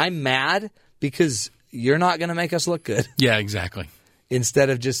mad because you're not going to make us look good. Yeah, exactly.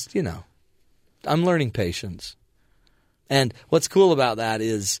 Instead of just, I'm learning patience. And what's cool about that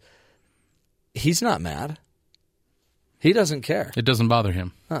is he's not mad. He doesn't care. It doesn't bother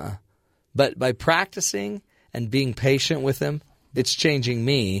him. But by practicing and being patient with him, it's changing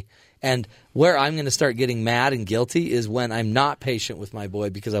me. And where I'm going to start getting mad and guilty is when I'm not patient with my boy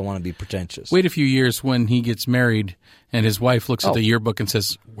because I want to be pretentious. Wait a few years when he gets married and his wife looks at the yearbook and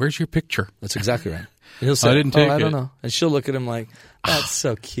says, "Where's your picture?" That's exactly right. And he'll say, I didn't take it. I don't know. And she'll look at him like, that's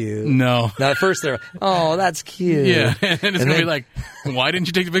so cute. No. Now, at first they're, oh, that's cute. Yeah. And it's going to be like, why didn't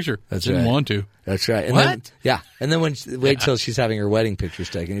you take the picture? That's Didn't right. want to. That's right. And What? And then wait till she's having her wedding pictures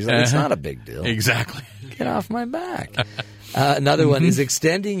taken. He's like, it's not a big deal. Exactly. Get off my back. Another one is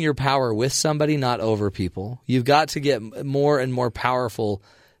extending your power with somebody, not over people. You've got to get more and more powerful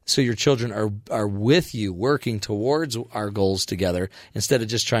so your children are with you, working towards our goals together instead of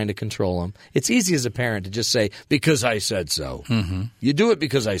just trying to control them. It's easy as a parent to just say, because I said so. Mm-hmm. You do it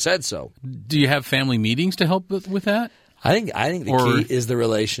because I said so. Do you have family meetings to help with that? I think the key is the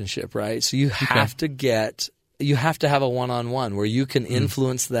relationship, right? So you have to have a one-on-one where you can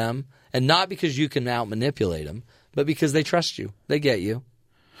influence them, and not because you can out-manipulate them, but because they trust you. They get you.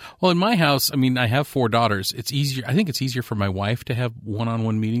 Well, in my house, I have 4 daughters. It's easier. I think it's easier for my wife to have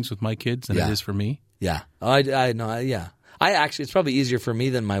one-on-one meetings with my kids than it is for me. Yeah. I know. Yeah. It's probably easier for me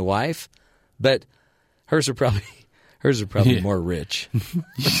than my wife, but hers are probably more rich.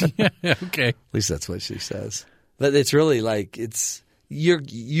 Yeah, okay. At least that's what she says. But it's really like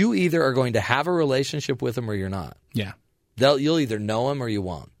you either are going to have a relationship with them or you're not. Yeah. You'll either know them or you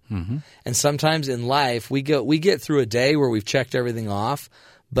won't. Mm-hmm. And sometimes in life we get through a day where we've checked everything off,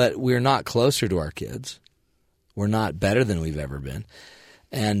 but we're not closer to our kids. We're not better than we've ever been.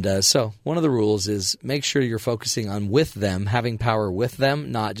 And so one of the rules is make sure you're focusing on with them, having power with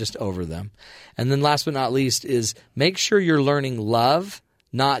them, not just over them. And then last but not least is make sure you're learning love,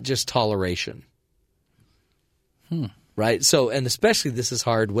 not just toleration. Right? So, and especially this is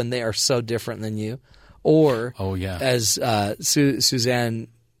hard when they are so different than you. Or, as Suzanne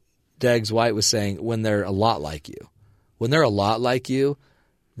Degges-White was saying, when they're a lot like you. When they're a lot like you,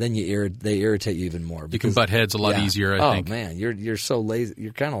 then they irritate you even more. You can butt heads a lot easier, I think. Oh, man, you're so lazy.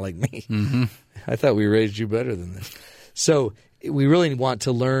 You're kind of like me. Mm-hmm. I thought we raised you better than this. So we really want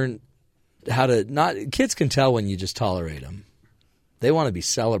to learn how to – kids can tell when you just tolerate them. They want to be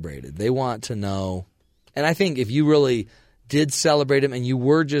celebrated. They want to know – and I think if you really did celebrate them and you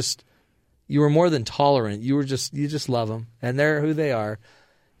were more than tolerant, you just love them, and they're who they are,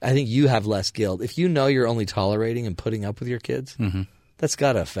 I think you have less guilt. If you know you're only tolerating and putting up with your kids, that's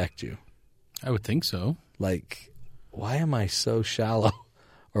got to affect you. I would think so. Like, why am I so shallow?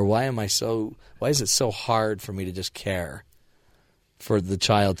 Or why is it so hard for me to just care for the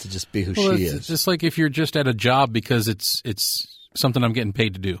child to just be who she is? It's just like if you're just at a job because it's something I'm getting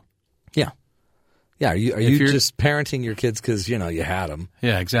paid to do. Yeah. Yeah, are you just parenting your kids because, you had them?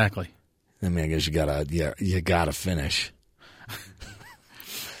 Yeah, exactly. I mean, I guess you gotta finish.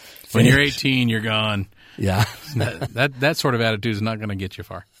 When you're 18, you're gone. Yeah. that sort of attitude is not going to get you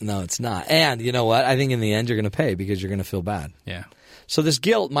far. No, it's not. And you know what? I think in the end you're going to pay because you're going to feel bad. Yeah. So this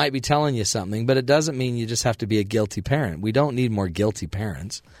guilt might be telling you something, but it doesn't mean you just have to be a guilty parent. We don't need more guilty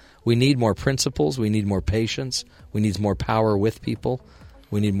parents. We need more principles. We need more patience. We need more power with people.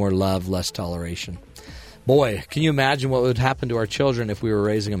 We need more love, less toleration. Boy, can you imagine what would happen to our children if we were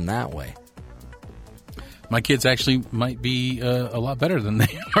raising them that way? My kids actually might be a lot better than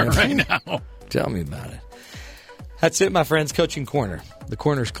they are right now. Tell me about it. That's it, my friends. Coaching Corner. The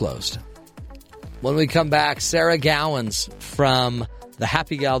corner's closed. When we come back, Sarah Gowans from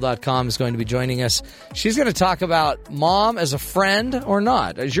thehappygal.com is going to be joining us. She's going to talk about mom as a friend or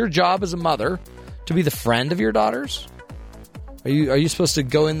not. Is your job as a mother to be the friend of your daughters? Are you supposed to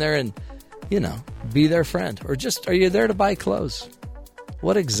go in there and, be their friend? Or just are you there to buy clothes?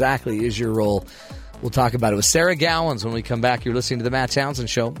 What exactly is your role? We'll talk about it with Sarah Gowans when we come back. You're listening to The Matt Townsend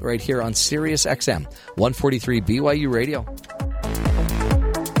Show right here on Sirius XM 143 BYU Radio.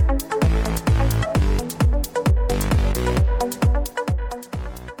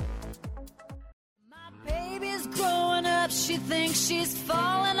 My baby's growing up. She thinks she's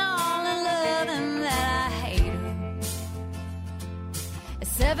falling all in love and that I hate her.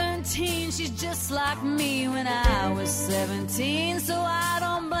 17, she's just like me when I was 17, so I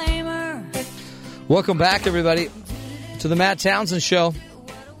don't blame her. Welcome back, everybody, to the Matt Townsend Show.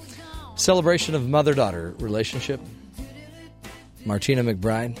 Celebration of mother-daughter relationship. Martina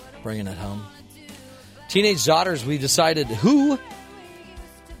McBride bringing it home. Teenage daughters, we decided who...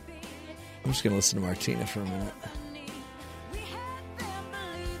 I'm just going to listen to Martina for a minute.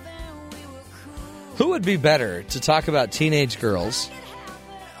 Who would be better to talk about teenage girls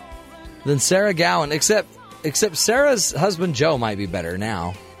than Sarah Gowans? Except Sarah's husband Joe might be better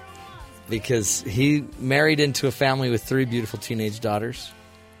now because he married into a family with 3 beautiful teenage daughters.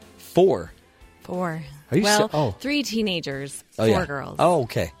 4. Are you well, 3 teenagers, 4 girls. Oh,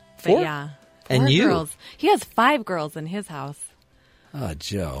 okay. 4? But yeah. 4 and you? Girls. He has 5 girls in his house. Oh,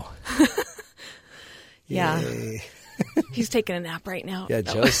 Joe. Yeah. Yay. He's taking a nap right now. Yeah,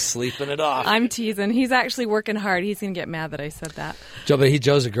 Joe's sleeping it off. I'm teasing. He's actually working hard. He's going to get mad that I said that.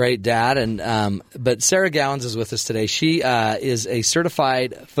 Joe's a great dad, and but Sarah Gowans is with us today. She is a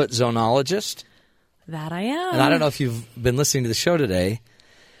certified foot zonologist. That I am. And I don't know if you've been listening to the show today,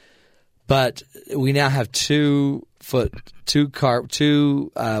 but we now have 2 what do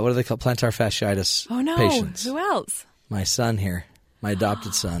they call plantar fasciitis patients. Who else? My son here. My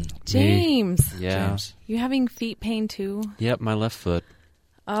adopted son. James. Yeah. James. You having feet pain too? Yep, my left foot.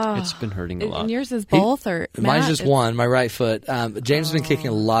 Oh. It's been hurting a lot. And yours is both or Mine's Matt? just one, my right foot. James has been kicking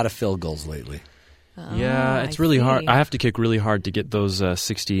a lot of field goals lately. Yeah, it's really hard. I have to kick really hard to get those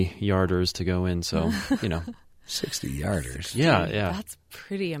 60-yarders to go in, so, 60-yarders? Yeah. That's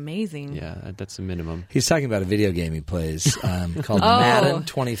pretty amazing. Yeah, that's the minimum. He's talking about a video game he plays called Madden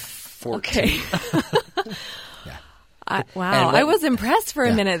 2014. Okay. Yeah. I was impressed for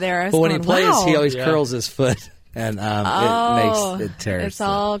a minute there. But when he plays, he always curls his foot, and it tears. It's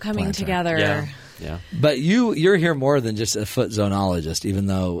all coming together. Yeah. But you're here more than just a foot zonologist, even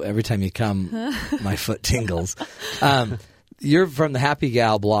though every time you come, my foot tingles. You're from the Happy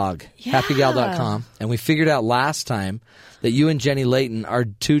Gal blog, happygal.com, and we figured out last time that you and Jenny Layton are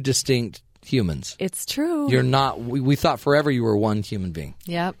 2 distinct humans. It's true. You're not. We thought forever you were one human being.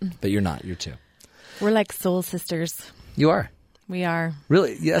 Yep. But you're not. You're 2. We're like soul sisters. You are. We are.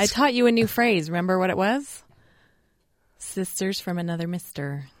 Really? Yes. I taught you a new phrase. Remember what it was? Sisters from another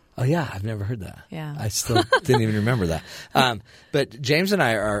mister. Oh, yeah. I've never heard that. Yeah. I still didn't even remember that. But James and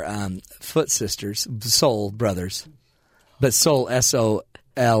I are foot sisters, soul brothers. But soul,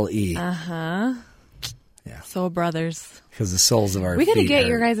 S-O-L-E. Uh-huh. Yeah. Soul brothers. Because the soles of our we feet got to get hurt.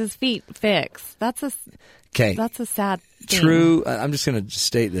 your guys' feet fixed. That's a sad thing. True. I'm just going to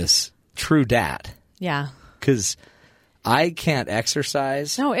state this. True dad. Yeah. Because I can't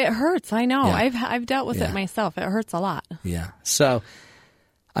exercise. No, it hurts. I know. Yeah. I've dealt with it myself. It hurts a lot. Yeah. So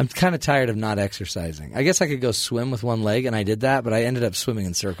I'm kind of tired of not exercising. I guess I could go swim with one leg, and I did that, but I ended up swimming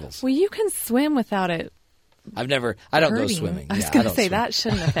in circles. Well, you can swim without it. I don't go swimming. I was going to say that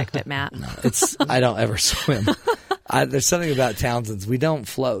shouldn't affect it, Matt. No, I don't ever swim. There's something about Townsend's. We don't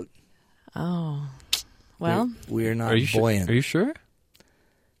float. Oh. Well. We're not buoyant. Are you sure?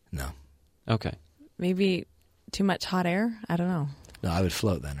 No. Okay. Maybe too much hot air? I don't know. No, I would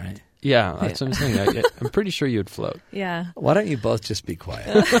float then, right? Yeah, that's what I'm saying. I'm pretty sure you would float. Yeah. Why don't you both just be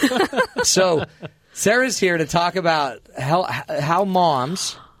quiet? So, Sarah's here to talk about how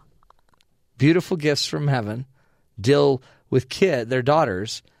moms, beautiful gifts from heaven, deal with their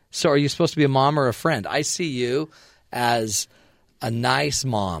daughters. So are you supposed to be a mom or a friend? I see you as a nice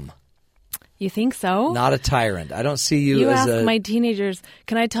mom. You think so? Not a tyrant. I don't see you as ask my teenagers,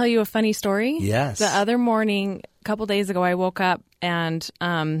 can I tell you a funny story? Yes. The other morning, a couple days ago, I woke up and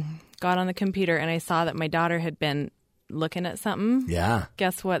got on the computer and I saw that my daughter had been looking at something. Yeah.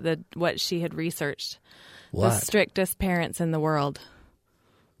 Guess what she had researched? What? The strictest parents in the world.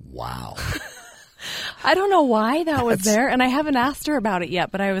 Wow. I don't know why that was there, and I haven't asked her about it yet,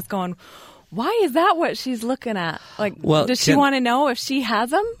 but I was going, why is that what she's looking at? Like, does she want to know if she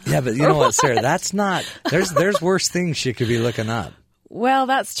has them? Yeah, but you know what, Sarah? That's not. There's worse things she could be looking up. Well,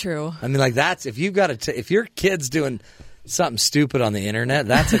 that's true. I mean, like that's if you've got if your kid's doing something stupid on the internet,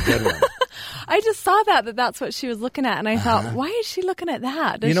 that's a good one. I just saw that's what she was looking at, and I thought, why is she looking at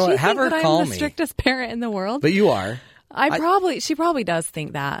that? Does you know she what? Have think her that call I'm the me. strictest parent in the world? But you are. She probably does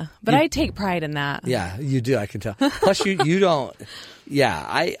think that, but I take pride in that. Yeah, you do. I can tell. Plus, you don't. Yeah,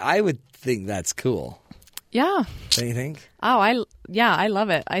 I would think that's cool. Yeah. Don't you think? Oh, I love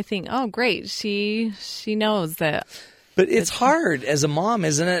it. I think, oh, great. She knows that. But it's hard as a mom,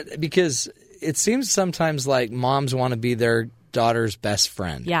 isn't it? Because it seems sometimes like moms want to be their daughter's best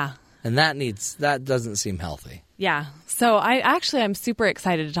friend. Yeah. And that doesn't seem healthy. Yeah. So I'm super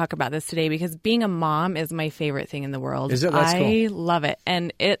excited to talk about this today because being a mom is my favorite thing in the world. Is it? That's cool. I love it.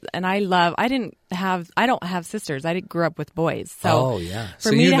 And I don't have sisters. I grew up with boys. So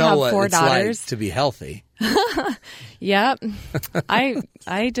for me to have 4 daughters, like to be healthy. Yep.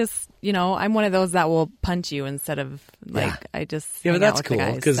 I just, I'm one of those that will punch you instead of I just but that's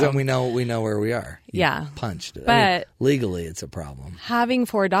cool because then we know where we are. You punched it. But legally it's a problem. Having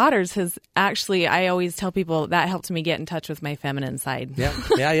 4 daughters has actually, I always tell people that helped me get in touch with my feminine side. Yeah.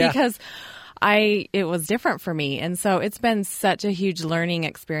 Because it was different for me. And so it's been such a huge learning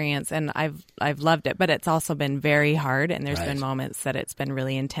experience and I've loved it, but it's also been very hard. And there's been moments that it's been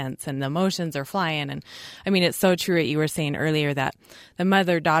really intense and the emotions are flying. And I mean, it's so true what you were saying earlier that the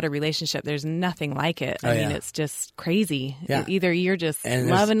mother-daughter relationship, there's nothing like it. I mean, it's just crazy. Yeah. Either you're just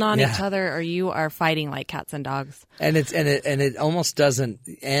loving on each other or you are fighting like cats and dogs. And it almost doesn't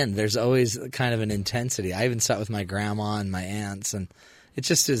end. There's always kind of an intensity. I even sat with my grandma and my aunts and it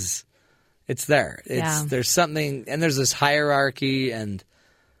just is. It's there. There's something, and there's this hierarchy, and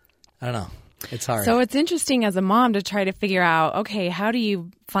I don't know. It's hard. So it's interesting as a mom to try to figure out, okay, how do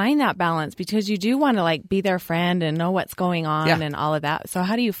you find that balance? Because you do want to be their friend and know what's going on and all of that. So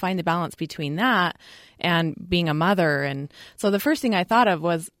how do you find the balance between that and being a mother? And so the first thing I thought of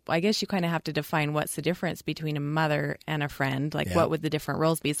was, I guess you kind of have to define what's the difference between a mother and a friend. What would the different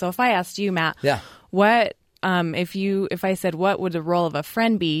roles be? So if I asked you, Matt, what... if I said, what would the role of a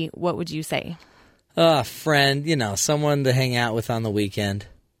friend be, what would you say? A friend, someone to hang out with on the weekend.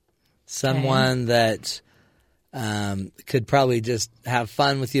 Someone that could probably just have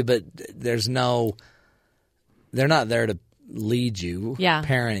fun with you, but they're not there to lead you,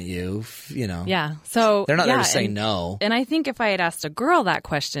 parent you, Yeah. So they're not there to say no. And I think if I had asked a girl that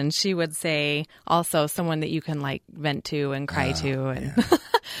question, she would say also someone that you can vent to and cry to. And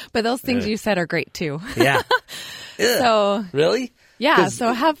but those things you said are great too. Yeah. So really? Yeah.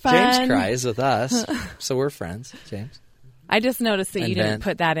 So have fun. James cries with us, so we're friends. James. I just noticed that you didn't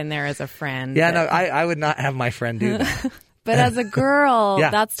put that in there as a friend. Yeah, no, I would not have my friend do that. But as a girl,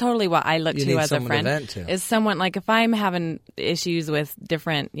 that's totally what I look to as a friend. To vent to. Is someone if I'm having issues with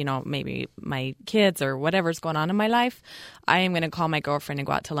different, maybe my kids or whatever's going on in my life, I am going to call my girlfriend and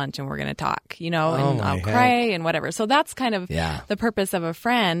go out to lunch and we're going to talk, and I'll cry and whatever. So that's kind of the purpose of a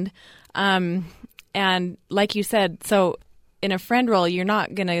friend. And like you said, so in a friend role, you're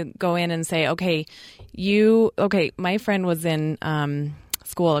not going to go in and say, my friend was in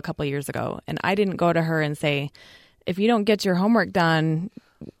school a couple of years ago and I didn't go to her and say, if you don't get your homework done,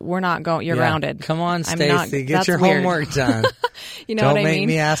 we're not going. You're grounded. Come on, Stacy, get your homework done. You know what I mean? Don't make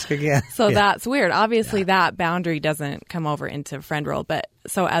me ask again. So that's weird. Obviously, that boundary doesn't come over into friend role. But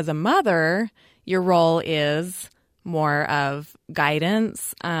so as a mother, your role is more of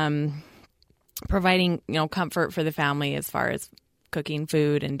guidance, providing comfort for the family as far as cooking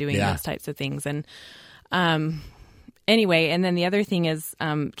food and doing those types of things. And anyway, and then the other thing is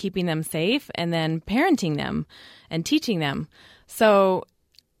keeping them safe and then parenting them and teaching them. So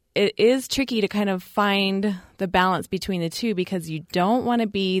it is tricky to kind of find the balance between the two because you don't want to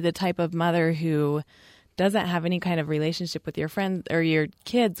be the type of mother who doesn't have any kind of relationship with your friends or your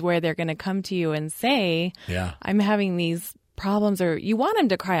kids where they're going to come to you and say, I'm having these problems, or you want them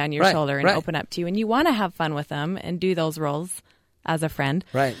to cry on your shoulder and open up to you and you want to have fun with them and do those roles as a friend.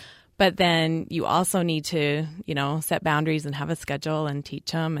 Right. But then you also need to, set boundaries and have a schedule and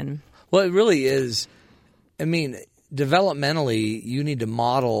teach them. And well, it really is. I mean, developmentally, you need to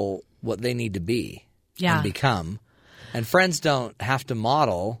model what they need to be and become. And friends don't have to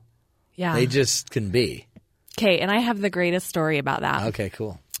model. Yeah. They just can be. Okay, and I have the greatest story about that. Okay,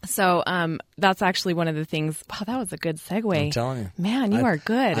 cool. So that's actually one of the things. Wow, that was a good segue. I'm telling you. Man, you are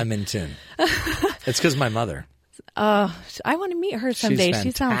good. I'm in tune. It's because my mother. I want to meet her someday.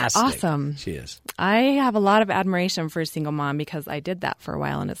 She sounds awesome. She is. I have a lot of admiration for a single mom because I did that for a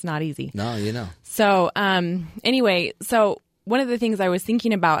while and it's not easy. No, So anyway, one of the things I was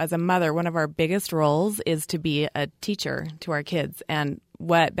thinking about as a mother, one of our biggest roles is to be a teacher to our kids. And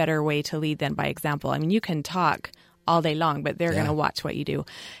what better way to lead than by example? I mean, you can talk all day long, but they're going to watch what you do.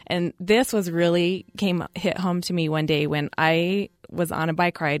 And this was really hit home to me one day when I was on a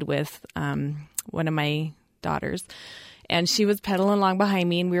bike ride with one of my daughters, and she was pedaling along behind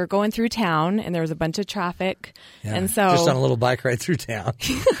me, and we were going through town, and there was a bunch of traffic, and so just on a little bike ride through town.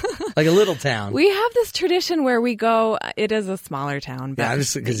 Like a little town. We have this tradition where we go. It is a smaller town. But,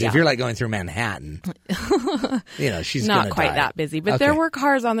 because if you're like going through Manhattan, she's not gonna quite die. that busy. But there were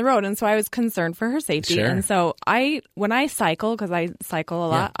cars on the road, and so I was concerned for her safety. Sure. And so when I cycle, because I cycle a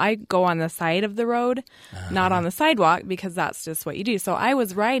lot, I go on the side of the road, not on the sidewalk, because that's just what you do. So I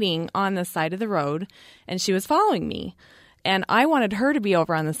was riding on the side of the road, and she was following me. And I wanted her to be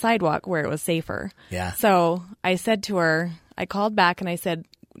over on the sidewalk where it was safer. Yeah. So I said to her, I called back and I said,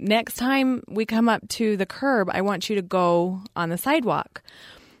 next time we come up to the curb, I want you to go on the sidewalk.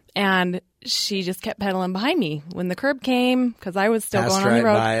 And she just kept pedaling behind me. When the curb came, because I was still going on the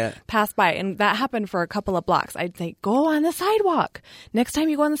road, passed by. And that happened for a couple of blocks. I'd say, go on the sidewalk. Next time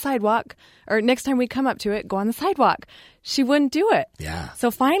you go on the sidewalk, or next time we come up to it, go on the sidewalk. She wouldn't do it. Yeah.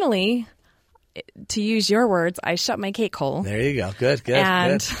 So finally, to use your words, I shut my cake hole. There you go. Good.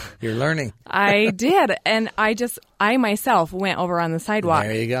 And You're learning. I did. And I myself went over on the sidewalk.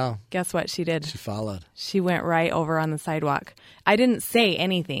 There you go. Guess what she did? She followed. She went right over on the sidewalk. I didn't say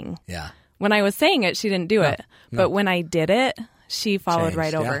anything. Yeah. When I was saying it, she didn't do it. No. But when I did it, she followed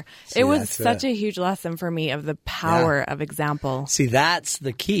right over. See, it was such a huge lesson for me of the power of example. See, that's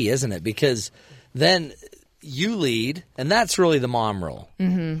the key, isn't it? Because then you lead, and that's really the mom role.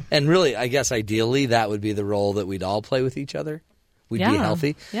 Mm-hmm. And really, I guess ideally, that would be the role that we'd all play with each other. We'd be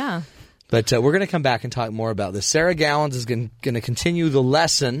healthy. Yeah. But we're going to come back and talk more about this. Sarah Gowans is going to continue the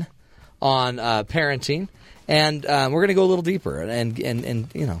lesson on parenting, and we're going to go a little deeper and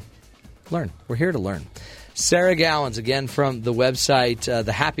learn. We're here to learn. Sarah Gowans, again, from the website,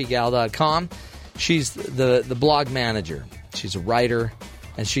 thehappygal.com. She's the blog manager. She's a writer.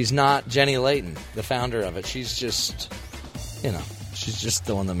 And she's not Jenny Layton, the founder of it. She's just, she's just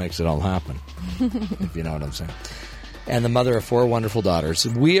the one that makes it all happen, if you know what I'm saying. And the mother of 4 wonderful daughters.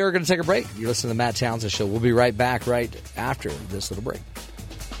 We are going to take a break. You're listening to the Matt Townsend Show. We'll be right back right after this little break.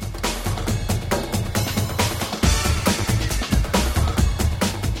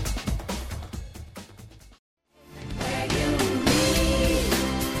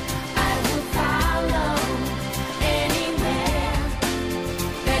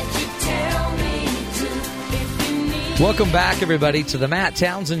 Welcome back, everybody, to the Matt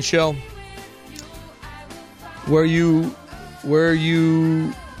Townsend Show. Where you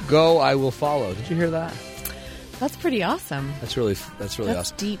go, I will follow. Did you hear that? That's pretty awesome. That's really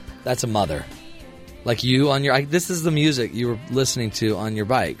awesome. Deep. That's a mother, like you on your. This is the music you were listening to on your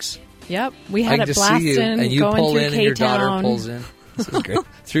bikes. Yep, we had it blasting. See you, and you going pull through in, K-Town. and your daughter pulls in. This is great.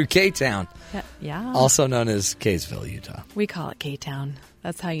 Through K-Town. Yeah. Also known as Kaysville, Utah. We call it K-Town.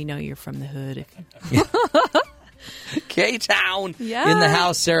 That's how you know you're from the hood. K-Town. Yeah. In the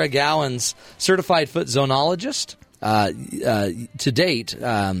house, Sarah Gowans, certified foot zonologist. To date,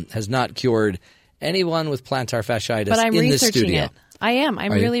 has not cured anyone with plantar fasciitis but I'm in the researching studio. it. I am.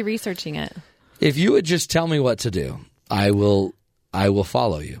 I'm really researching it. If you would just tell me what to do, I will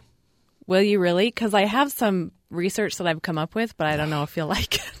follow you. Will you really? Because I have some research that I've come up with, but I don't know if you'll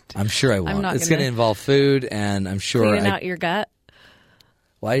like it. I'm sure I won't. It's going to involve food, and I'm sure cleaning out your gut.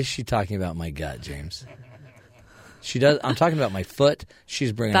 Why is she talking about my gut, James? She does. I'm talking about my foot.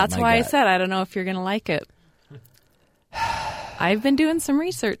 She's bringing up my gut. That's why I said I don't know if you're going to like it. I've been doing some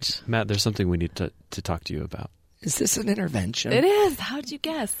research. Matt, there's something we need to talk to you about. Is this an intervention? It is. How'd you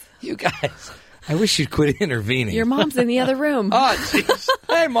guess? You guys. I wish you'd quit intervening. Your mom's in the other room. Oh, jeez.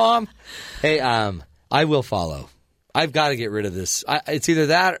 Hey, Mom. Hey, I will follow. I've got to get rid of this. It's either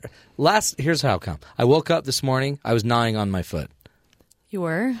that or here's how come. I woke up this morning. I was gnawing on my foot. You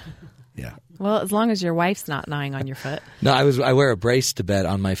were? Yeah. Well, as long as your wife's not gnawing on your foot. No, I wear a brace to bed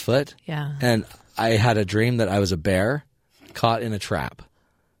on my foot. Yeah. And I had a dream that I was a bear caught in a trap,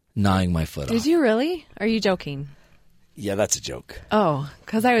 gnawing my foot off. Did you really? Are you joking? Yeah, that's a joke. Oh,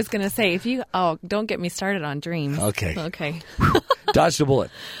 because I was going to say, don't get me started on dreams. Okay. Dodged a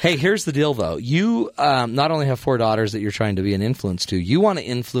bullet. Hey, here's the deal, though. You not only have 4 daughters that you're trying to be an influence to, you want to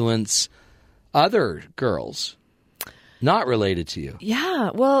influence other girls not related to you.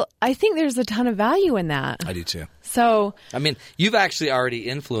 Yeah. Well, I think there's a ton of value in that. I do, too. So, I mean, you've actually already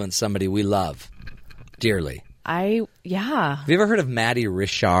influenced somebody we love dearly. Yeah. Have you ever heard of Maddie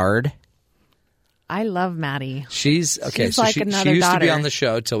Richard? I love Maddie. She's like another she used daughter. to be on the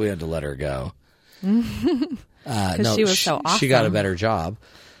show till we had to let her go. Because she was so awesome. She got a better job.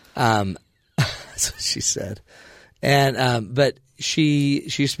 That's what she said. And but she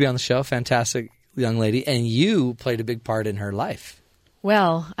used to be on the show. Fantastic young lady, and you played a big part in her life.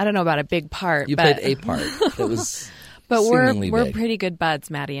 Well, I don't know about a big part. You played a part that was. But we're big. pretty good buds,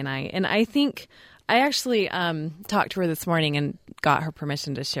 Maddie and I. And I think I actually talked to her this morning and got her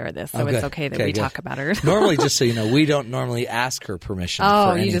permission to share this, so it's okay that we talk about her. Normally, just so you know, we don't normally ask her permission.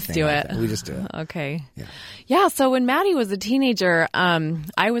 Oh, for you just do like it. We just do it. Okay. Yeah. Yeah. So when Maddie was a teenager,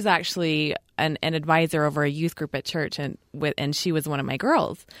 I was actually an advisor over a youth group at church, and she was one of my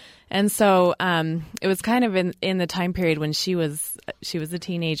girls. And so it was kind of in the time period when she was a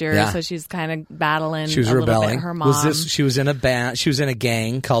teenager, so she was kind of battling. She was a rebelling. Little bit. Her mom. She was in a band. She was in a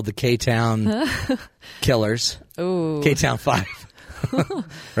gang called the K-Town Killers. Ooh. K-Town 5.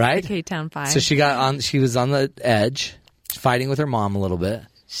 Right? K-Town 5. So she was on the edge, fighting with her mom a little bit.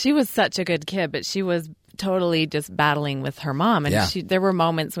 She was such a good kid, but she was totally just battling with her mom. And there were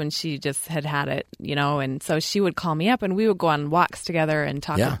moments when she just had it, and so she would call me up and we would go on walks together and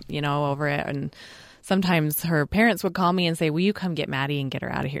talk, over it. And sometimes her parents would call me and say, will you come get Maddie and get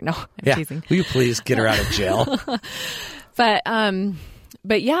her out of here? No, I'm teasing. Will you please get her out of jail?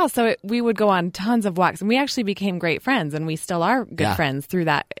 But yeah, so we would go on tons of walks, and we actually became great friends, and we still are good friends through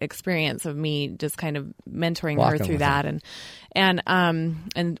that experience of me just kind of mentoring her through that,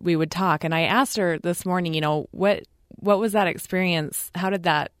 and we would talk. And I asked her this morning, what was that experience? How did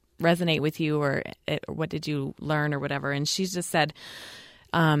that resonate with you, or what did you learn, or whatever? And she just said,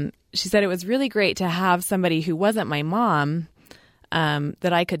 it was really great to have somebody who wasn't my mom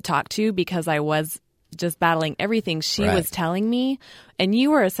that I could talk to, because I was just battling everything she was telling me, and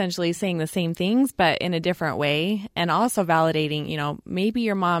you were essentially saying the same things but in a different way, and also validating, maybe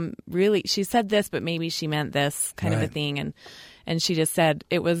your mom really, she said this but maybe she meant this kind of a thing. And she just said,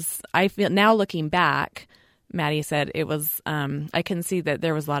 it was, I feel now looking back, Maddie said it was, I can see that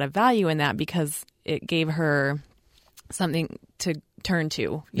there was a lot of value in that, because it gave her something to turn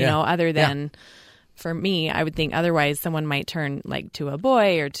to, other than for me, I would think otherwise someone might turn like to a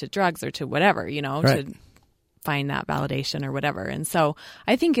boy or to drugs or to whatever, to find that validation or whatever. And so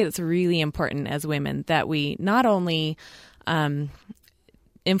I think it's really important as women that we not only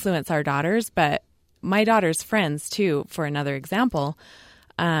influence our daughters, but my daughter's friends too, for another example.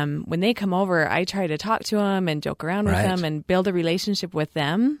 When they come over, I try to talk to them and joke around with them and build a relationship with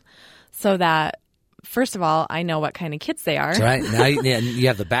them, so that first of all, I know what kind of kids they are. That's right. Now you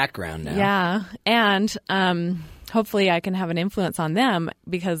have the background now. Yeah. And hopefully I can have an influence on them,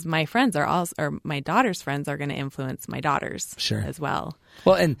 because my friends are also, or my daughter's friends are going to influence my daughters as well.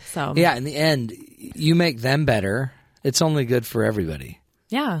 Well, and in the end, you make them better. It's only good for everybody.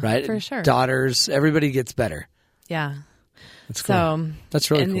 Yeah, right? For sure. Daughters, everybody gets better. Yeah. That's cool. So, that's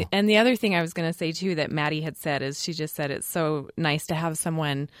really cool. And the other thing I was going to say, too, that Maddie had said is she just said it's so nice to have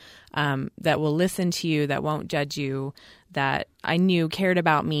someone that will listen to you, that won't judge you, that I knew cared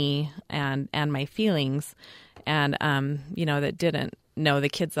about me and my feelings, and, that didn't know the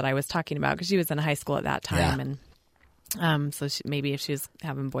kids that I was talking about, because she was in high school at that time. Yeah. And so maybe if she was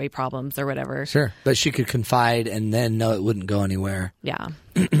having boy problems or whatever. Sure. But she could confide and then know it wouldn't go anywhere. Yeah.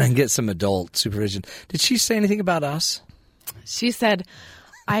 And get some adult supervision. Did she say anything about us? She said,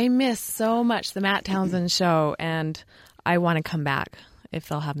 I miss so much the Matt Townsend show, and I want to come back if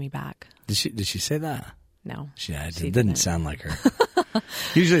they'll have me back. Did she say that? No. It didn't sound like her.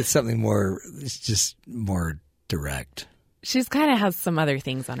 Usually it's something more, it's just more direct. She's kind of has some other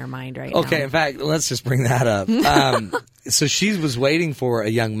things on her mind right now. Okay, in fact, let's just bring that up. So she was waiting for a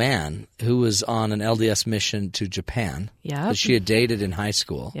young man who was on an LDS mission to Japan. Yep. That she had dated in high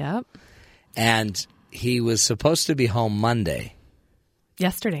school. Yep. And he was supposed to be home Monday.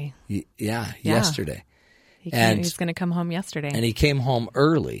 Yesterday. Yesterday. He's going to come home yesterday. And he came home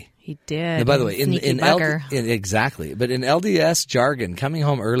early. He did. Now, by the way, exactly. But in LDS jargon, coming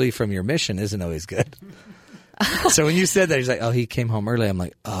home early from your mission isn't always good. So when you said that, he's like, "Oh, he came home early." I'm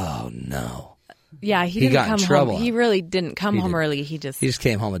like, "Oh no." Yeah, he didn't got come in trouble. home. He really didn't come home early. He just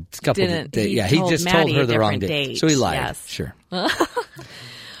came home a couple of days. Yeah, he just told her the wrong date. So he lied. Yes. Sure.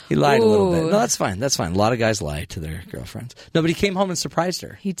 He lied a little bit. No, that's fine. That's fine. A lot of guys lie to their girlfriends. No, but he came home and surprised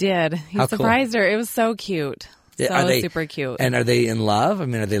her. He did. He surprised her. It was so cute. Super cute. And are they in love? I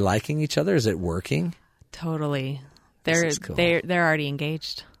mean, are they liking each other? Is it working? Totally. They're already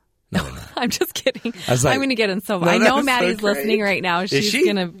engaged. No, I'm just kidding. I'm going to get in I know Maddie's listening right now. Is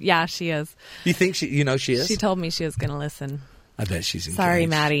she? Yeah, she is. You think she is? She told me she was going to listen. I bet she's engaged. Sorry,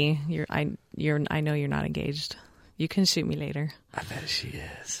 Maddie. I know you're not engaged. You can shoot me later. I bet she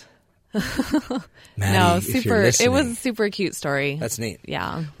is. Maddie, no, super. It was a super cute story. That's neat.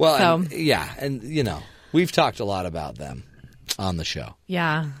 Yeah. Well, and we've talked a lot about them on the show.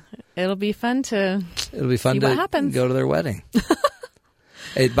 Yeah, it'll be fun to. It'll be fun see to what happens. Go to their wedding.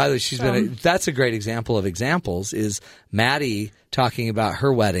 By the way, that's a great example of examples. Is Maddie talking about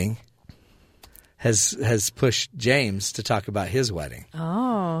her wedding has pushed James to talk about his wedding.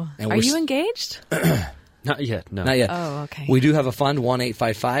 Oh, are you engaged? Not yet, no. Not yet. Oh, okay. We do have a fund,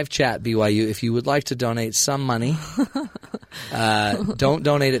 1-855-CHAT-BYU. If you would like to donate some money, don't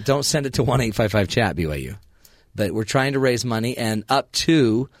donate it. Don't send it to 1-855-CHAT-BYU. But we're trying to raise money, and up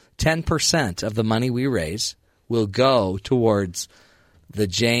to 10% of the money we raise will go towards the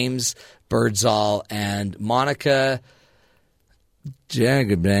James Birdsall and Monica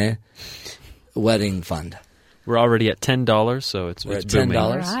Jagabay wedding fund. We're already at $10, so it's at booming. $10.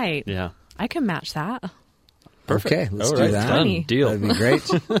 All right. Yeah. I can match that. Perfect. Okay, let's All do right, that. done. Deal. That'd be great.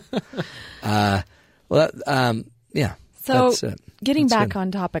 Yeah. So that's it. getting That's back good.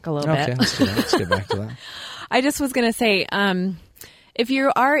 on topic a little Okay, bit. let's do that. Let's get back to that. I just was going to say, if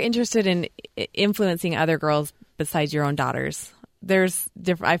you are interested in influencing other girls besides your own daughters,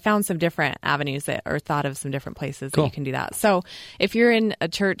 I found some different avenues or thought of some different places that you can do that. So if you're in a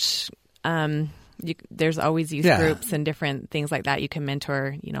church, there's always youth groups and different things like that. You can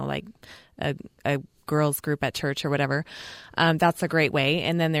mentor, like a girls group at church or whatever. That's a great way.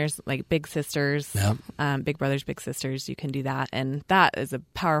 And then there's like Big Sisters, Big Brothers, Big Sisters. You can do that. And that is a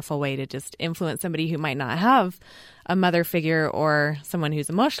powerful way to just influence somebody who might not have a mother figure or someone who's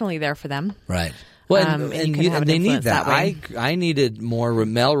emotionally there for them. Right. Well, and they need that. way. I needed more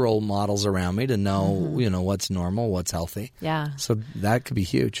male role models around me to know, what's normal, what's healthy. Yeah. So that could be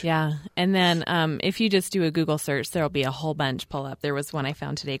huge. Yeah. And then if you just do a Google search, there'll be a whole bunch pull up. There was one I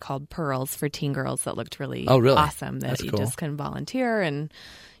found today called Pearls for Teen Girls that looked really awesome. That That's you cool. just can volunteer and,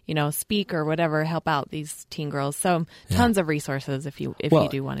 speak or whatever, help out these teen girls. So tons of resources if you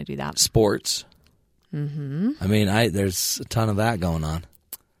do want to do that. Sports. Mm-hmm. I mean, there's a ton of that going on.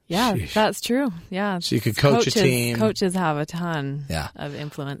 Yeah, Sheesh. that's true. Yeah. So you could coach a team. Coaches have a ton of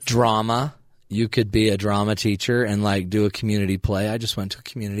influence. Drama. You could be a drama teacher and do a community play. I just went to a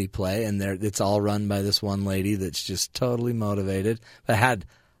community play, and it's all run by this one lady that's just totally motivated. I had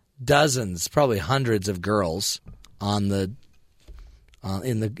dozens, probably hundreds of girls on the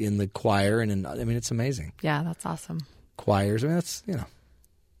in the choir, and it's amazing. Yeah, that's awesome. Choirs. I mean, that's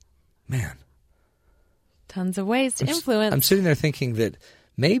man. Tons of ways to influence. I'm sitting there thinking that.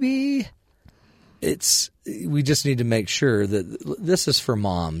 Maybe we just need to make sure that this is for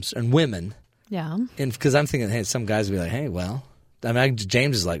moms and women. Yeah. And because I'm thinking, hey, some guys will be like, hey, well,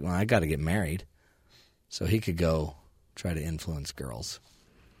 James is like, well, I got to get married. So he could go try to influence girls.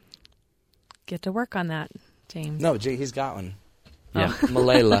 Get to work on that, James. No, he's got one. Yeah.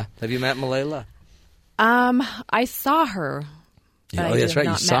 Malayla. Have you met Malayla? I saw her. Oh, that's right.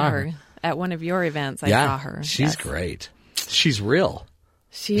 You saw her. At one of your events. I saw her. She's great. She's real.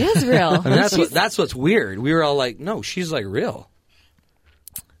 She is real. That's what's weird. We were all like, no, she's real.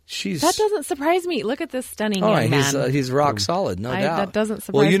 That doesn't surprise me. Look at this stunning young man. He's rock solid, no doubt. That doesn't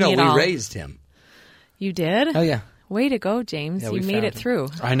surprise me at all. We raised him. You did? Oh, yeah. Way to go, James. You made it through.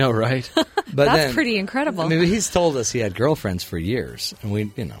 I know, right? But that's pretty incredible. He's told us he had girlfriends for years, and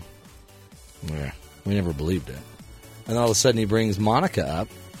we never believed it. And all of a sudden he brings Monica up.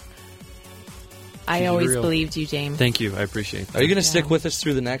 I always believed you, James. Thank you. I appreciate that. Are you going to stick with us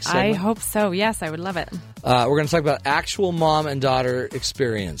through the next segment? I hope so. Yes, I would love it. We're going to talk about actual mom and daughter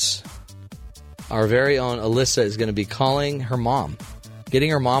experience. Our very own Alyssa is going to be calling her mom, getting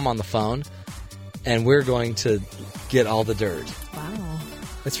her mom on the phone, and we're going to get all the dirt. Wow.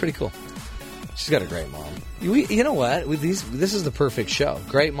 That's pretty cool. She's got a great mom. You know what? This is the perfect show.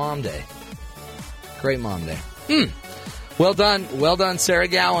 Great Mom Day. Great Mom Day. Well done, Sarah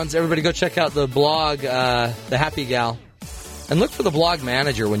Gowans. Everybody go check out the blog, The Happy Gal. And look for the blog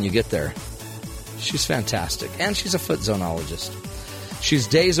manager when you get there. She's fantastic. And she's a foot zonologist. She's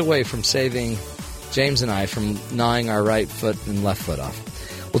days away from saving James and I from gnawing our right foot and left foot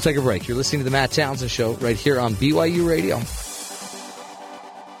off. We'll take a break. You're listening to the Matt Townsend Show right here on BYU Radio.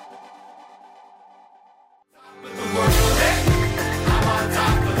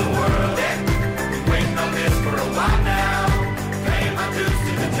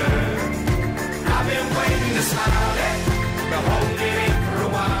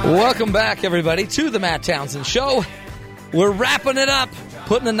 Welcome back, everybody, to the Matt Townsend Show. We're wrapping it up,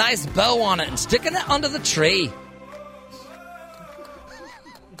 putting a nice bow on it, and sticking it under the tree.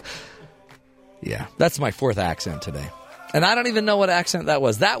 Yeah, that's my fourth accent today. And I don't even know what accent that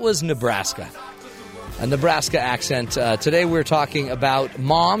was. That was Nebraska. A Nebraska accent. Today we're talking about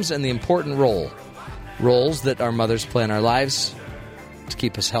moms and the important roles that our mothers play in our lives to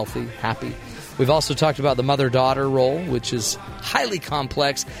keep us healthy, happy. We've also talked about the mother-daughter role, which is highly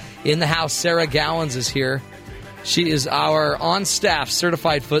complex. In the house, Sarah Gowans is here. She is our on-staff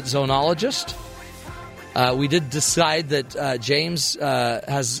certified foot zonologist. We did decide that James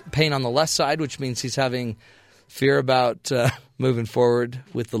has pain on the left side, which means he's having fear about moving forward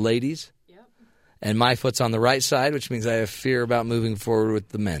with the ladies. Yep. And my foot's on the right side, which means I have fear about moving forward with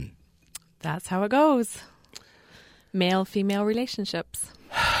the men. That's how it goes. Male-female relationships.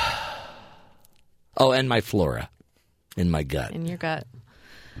 Oh, and my flora in my gut. In your gut.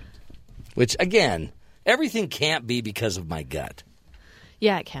 Which, again, everything can't be because of my gut.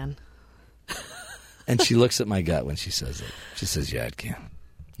 Yeah, it can. And she looks at my gut when she says it. She says, yeah, it can.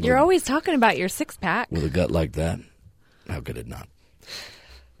 You're always talking about your six-pack. With a gut like that, how could it not?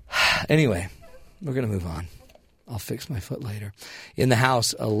 Anyway, we're going to move on. I'll fix my foot later. In the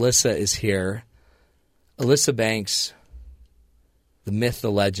house, Alyssa is here. Alyssa Banks, the myth,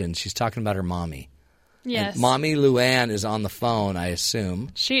 the legend. She's talking about her mommy. Yes. And Mommy Luann is on the phone, I assume.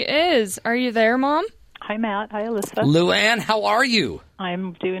 She is. Are you there, Mom? Hi, Matt. Hi, Alyssa. Luann, how are you?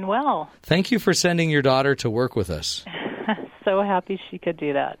 I'm doing well. Thank you for sending your daughter to work with us. So happy she could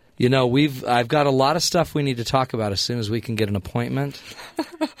do that. You know, I've got a lot of stuff we need to talk about as soon as we can get an appointment.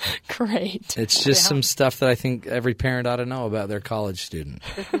 Great. It's just some stuff that I think every parent ought to know about their college student.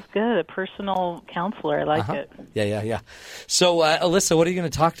 This is good. A personal counselor. I like it. Yeah. So, Alyssa, what are you going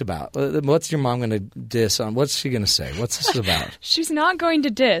to talk about? What's your mom going to diss on? What's she going to say? What's this about? She's not going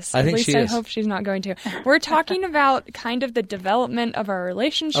to diss. I think she is. At least I hope she's not going to. We're talking about kind of the development of our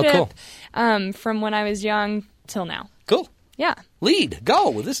relationship from when I was young till now. Cool. Yeah. Lead.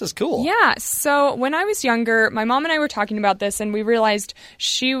 Go. This is cool. Yeah. So when I was younger, my mom and I were talking about this, and we realized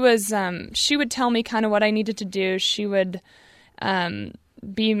she would tell me kind of what I needed to do. She would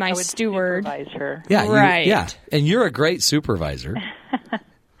be my steward. Supervise her. Yeah. Right. And you're a great supervisor.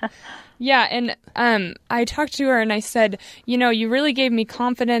 Yeah, and I talked to her and I said, you know, you really gave me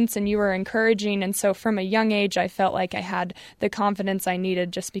confidence and you were encouraging. And so from a young age, I felt like I had the confidence I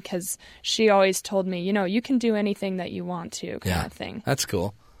needed just because she always told me, you know, you can do anything that you want to kind of thing. That's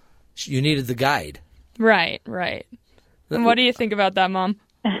cool. You needed the guide. Right. And what do you think about that, Mom?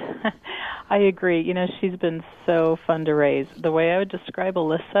 I agree. You know, she's been so fun to raise. The way I would describe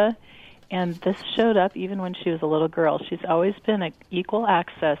Alyssa, and this showed up even when she was a little girl. She's always been an equal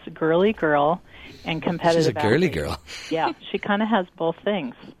access girly girl and competitive. She's a girly athlete. girl. Yeah, she kind of has both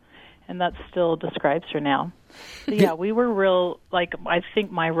things, and that still describes her now. So, yeah, we were real, like, I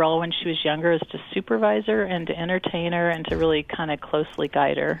think my role when she was younger is to supervise her and to entertain her and to really kind of closely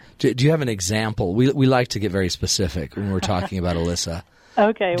guide her. Do you have an example? We like to get very specific when we're talking about Alyssa.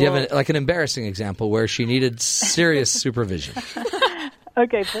 Okay. Do you have an embarrassing example where she needed serious supervision?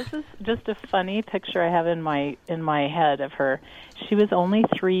 Okay, this is just a funny picture I have in my head of her. She was only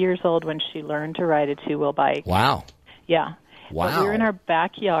 3 years old when she learned to ride a two-wheel bike. Wow. Yeah. Wow. But we were in our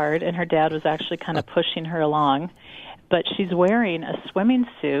backyard, and her dad was actually kind of pushing her along. But she's wearing a swimming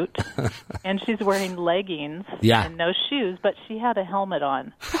suit, and she's wearing leggings and no shoes, but she had a helmet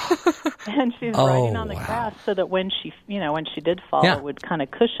on. And she's riding on the grass so that when she did fall, it would kind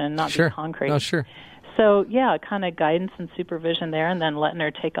of cushion, not be concrete. Oh, sure. So, yeah, kind of guidance and supervision there and then letting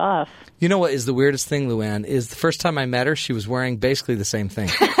her take off. You know what is the weirdest thing, Luann, is the first time I met her, she was wearing basically the same thing.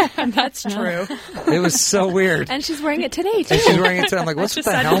 That's true. It was so weird. And she's wearing it today, too. And she's wearing it today. I'm like, what's with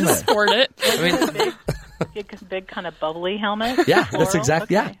the helmet? To sport it. I mean, big kind of bubbly helmet. Yeah, floral? that's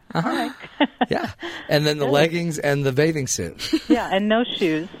exactly, okay. yeah. All right. Yeah. And then the leggings and the bathing suit. Yeah, and no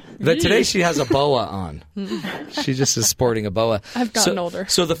shoes. But today she has a boa on. She just is sporting a boa. I've gotten older.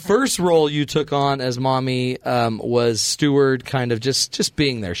 So the first role you took on as mommy was steward, kind of just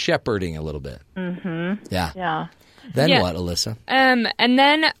being there, shepherding a little bit. Mm-hmm. Yeah. Yeah. Then what, Alyssa? And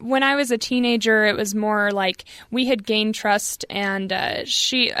then when I was a teenager, it was more like we had gained trust, and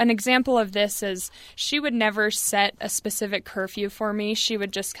an example of this is she would never set a specific curfew for me. She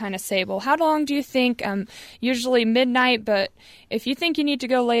would just kind of say, well, how long do you think? Usually midnight, but if you think you need to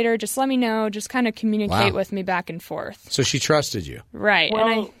go later, just let me know. Just kind of communicate with me back and forth. So she trusted you. Right.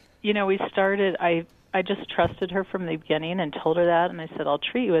 Well, we started, I just trusted her from the beginning and told her that, and I said, I'll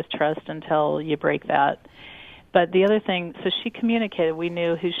treat you with trust until you break that. But the other thing, so she communicated. We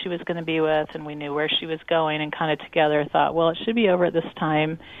knew who she was going to be with, and we knew where she was going, and kind of together thought, well, it should be over at this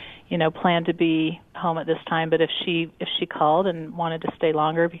time, plan to be home at this time. But if she called and wanted to stay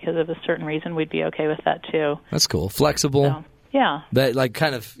longer because of a certain reason, we'd be okay with that too. That's cool. Flexible. So, yeah. That, like,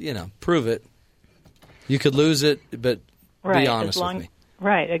 kind of, prove it. You could lose it, but be honest with me.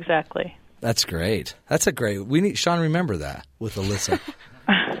 Right, exactly. That's great. We need Sean, remember that with Alyssa.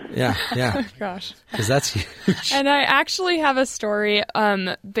 Yeah. Gosh. Because that's huge. And I actually have a story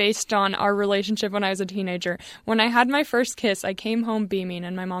based on our relationship when I was a teenager. When I had my first kiss, I came home beaming,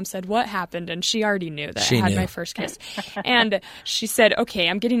 and my mom said, "What happened?" And she already knew that I had my first kiss. And she said, "Okay,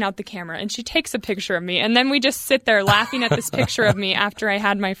 I'm getting out the camera." And she takes a picture of me, and then we just sit there laughing at this picture of me after I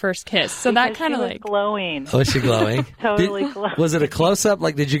had my first kiss. So that kind of like glowing. Oh, was she glowing? Totally glowing. Was it a close up?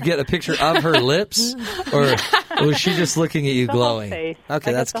 Like, did you get a picture of her lips, or was she just looking at you glowing? Whole face.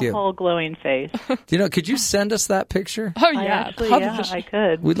 Okay, that's cute. The whole glowing face. Do you know? Could you send us that picture? Oh yeah, I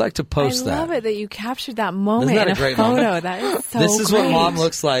could. We'd like to post that. I love it that you captured that moment Isn't that in a great photo. moment? That is so This is great. what Mom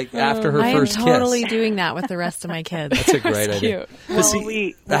looks like after her I first am kiss. totally doing that with the rest of my kids. That's a great idea. Cute. But Well, see,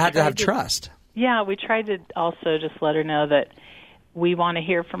 we I had to have tried trust. Yeah, we tried to also just let her know that we want to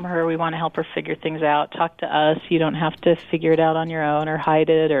hear from her. We want to help her figure things out. Talk to us. You don't have to figure it out on your own or hide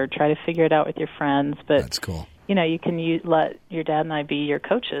it or try to figure it out with your friends. But that's cool. You know, you can let your dad and I be your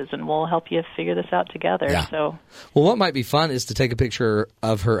coaches, and we'll help you figure this out together. Yeah. So, well, what might be fun is to take a picture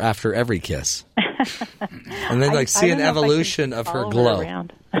of her after every kiss, and then see an evolution of her glow. Yeah,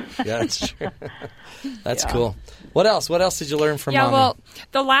 that's true. That's cool. What else? What else did you learn from Mom? Well,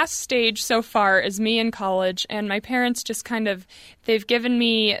 the last stage so far is me in college, and my parents just they've given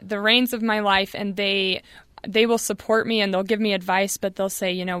me the reins of my life, and they will support me and they'll give me advice, but they'll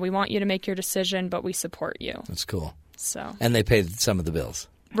say, we want you to make your decision, but we support you. That's cool. So. And they paid some of the bills.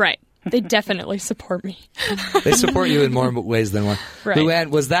 Right. They definitely support me. They support you in more ways than one. Right. Luann,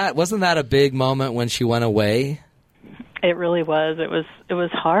 wasn't that a big moment when she went away? it really was. It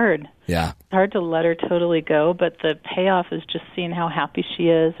was hard. Yeah. It's hard to let her totally go, but the payoff is just seeing how happy she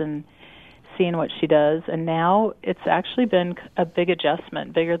is and seeing what she does. And now it's actually been a big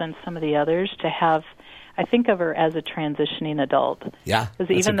adjustment, bigger than some of the others, to have, I think of her as a transitioning adult. Yeah.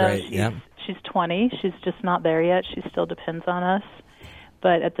 Because even though she's 20, she's just not there yet. She still depends on us.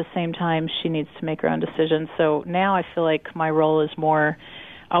 But at the same time, she needs to make her own decisions. So now I feel like my role is more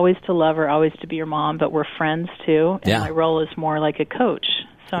always to love her, always to be your mom, but we're friends too. And my role is more like a coach.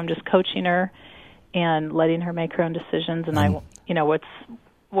 So I'm just coaching her and letting her make her own decisions. And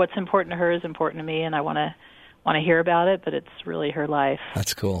what's important to her is important to me, and I want to hear about it, but it's really her life.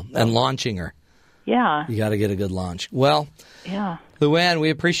 That's cool. And launching her. Yeah. You got to get a good launch. Well, yeah. Luann,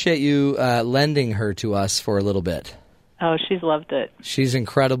 we appreciate you lending her to us for a little bit. Oh, she's loved it. She's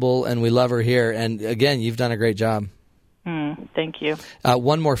incredible, and we love her here. And again, you've done a great job. Thank you.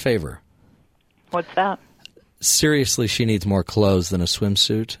 One more favor. What's that? Seriously, she needs more clothes than a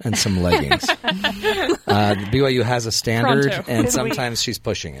swimsuit and some leggings. BYU has a standard, and sometimes she's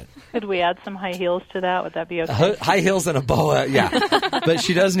pushing it. Could we add some high heels to that? Would that be okay? High heels and a boa, yeah. But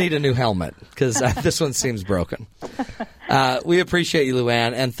she does need a new helmet, because this one seems broken. We appreciate you,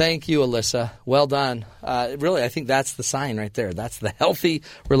 Luann, and thank you, Alyssa. Well done. Really, I think that's the sign right there. That's the healthy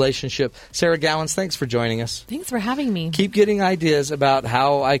relationship. Sarah Gowans, thanks for joining us. Thanks for having me. Keep getting ideas about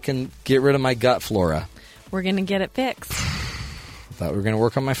how I can get rid of my gut flora. We're going to get it fixed. Thought we were going to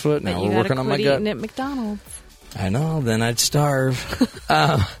work on my foot. Now we're working on my gut. Eating at McDonald's. I know. Then I'd starve.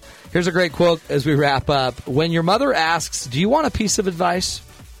 Here's a great quote as we wrap up. When your mother asks, do you want a piece of advice?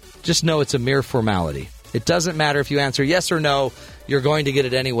 Just know it's a mere formality. It doesn't matter if you answer yes or no. You're going to get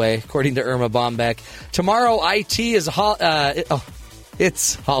it anyway, according to Irma Bombeck. Tomorrow, IT is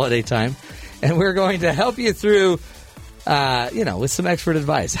it's holiday time, and we're going to help you through with some expert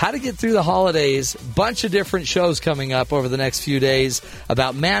advice. How to get through the holidays. Bunch of different shows coming up over the next few days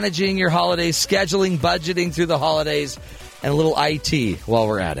about managing your holidays, scheduling, budgeting through the holidays, and a little IT while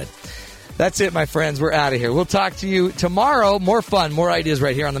we're at it. That's it, my friends. We're out of here. We'll talk to you tomorrow. More fun, more ideas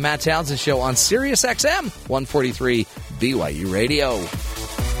right here on the Matt Townsend Show on Sirius XM 143 BYU Radio.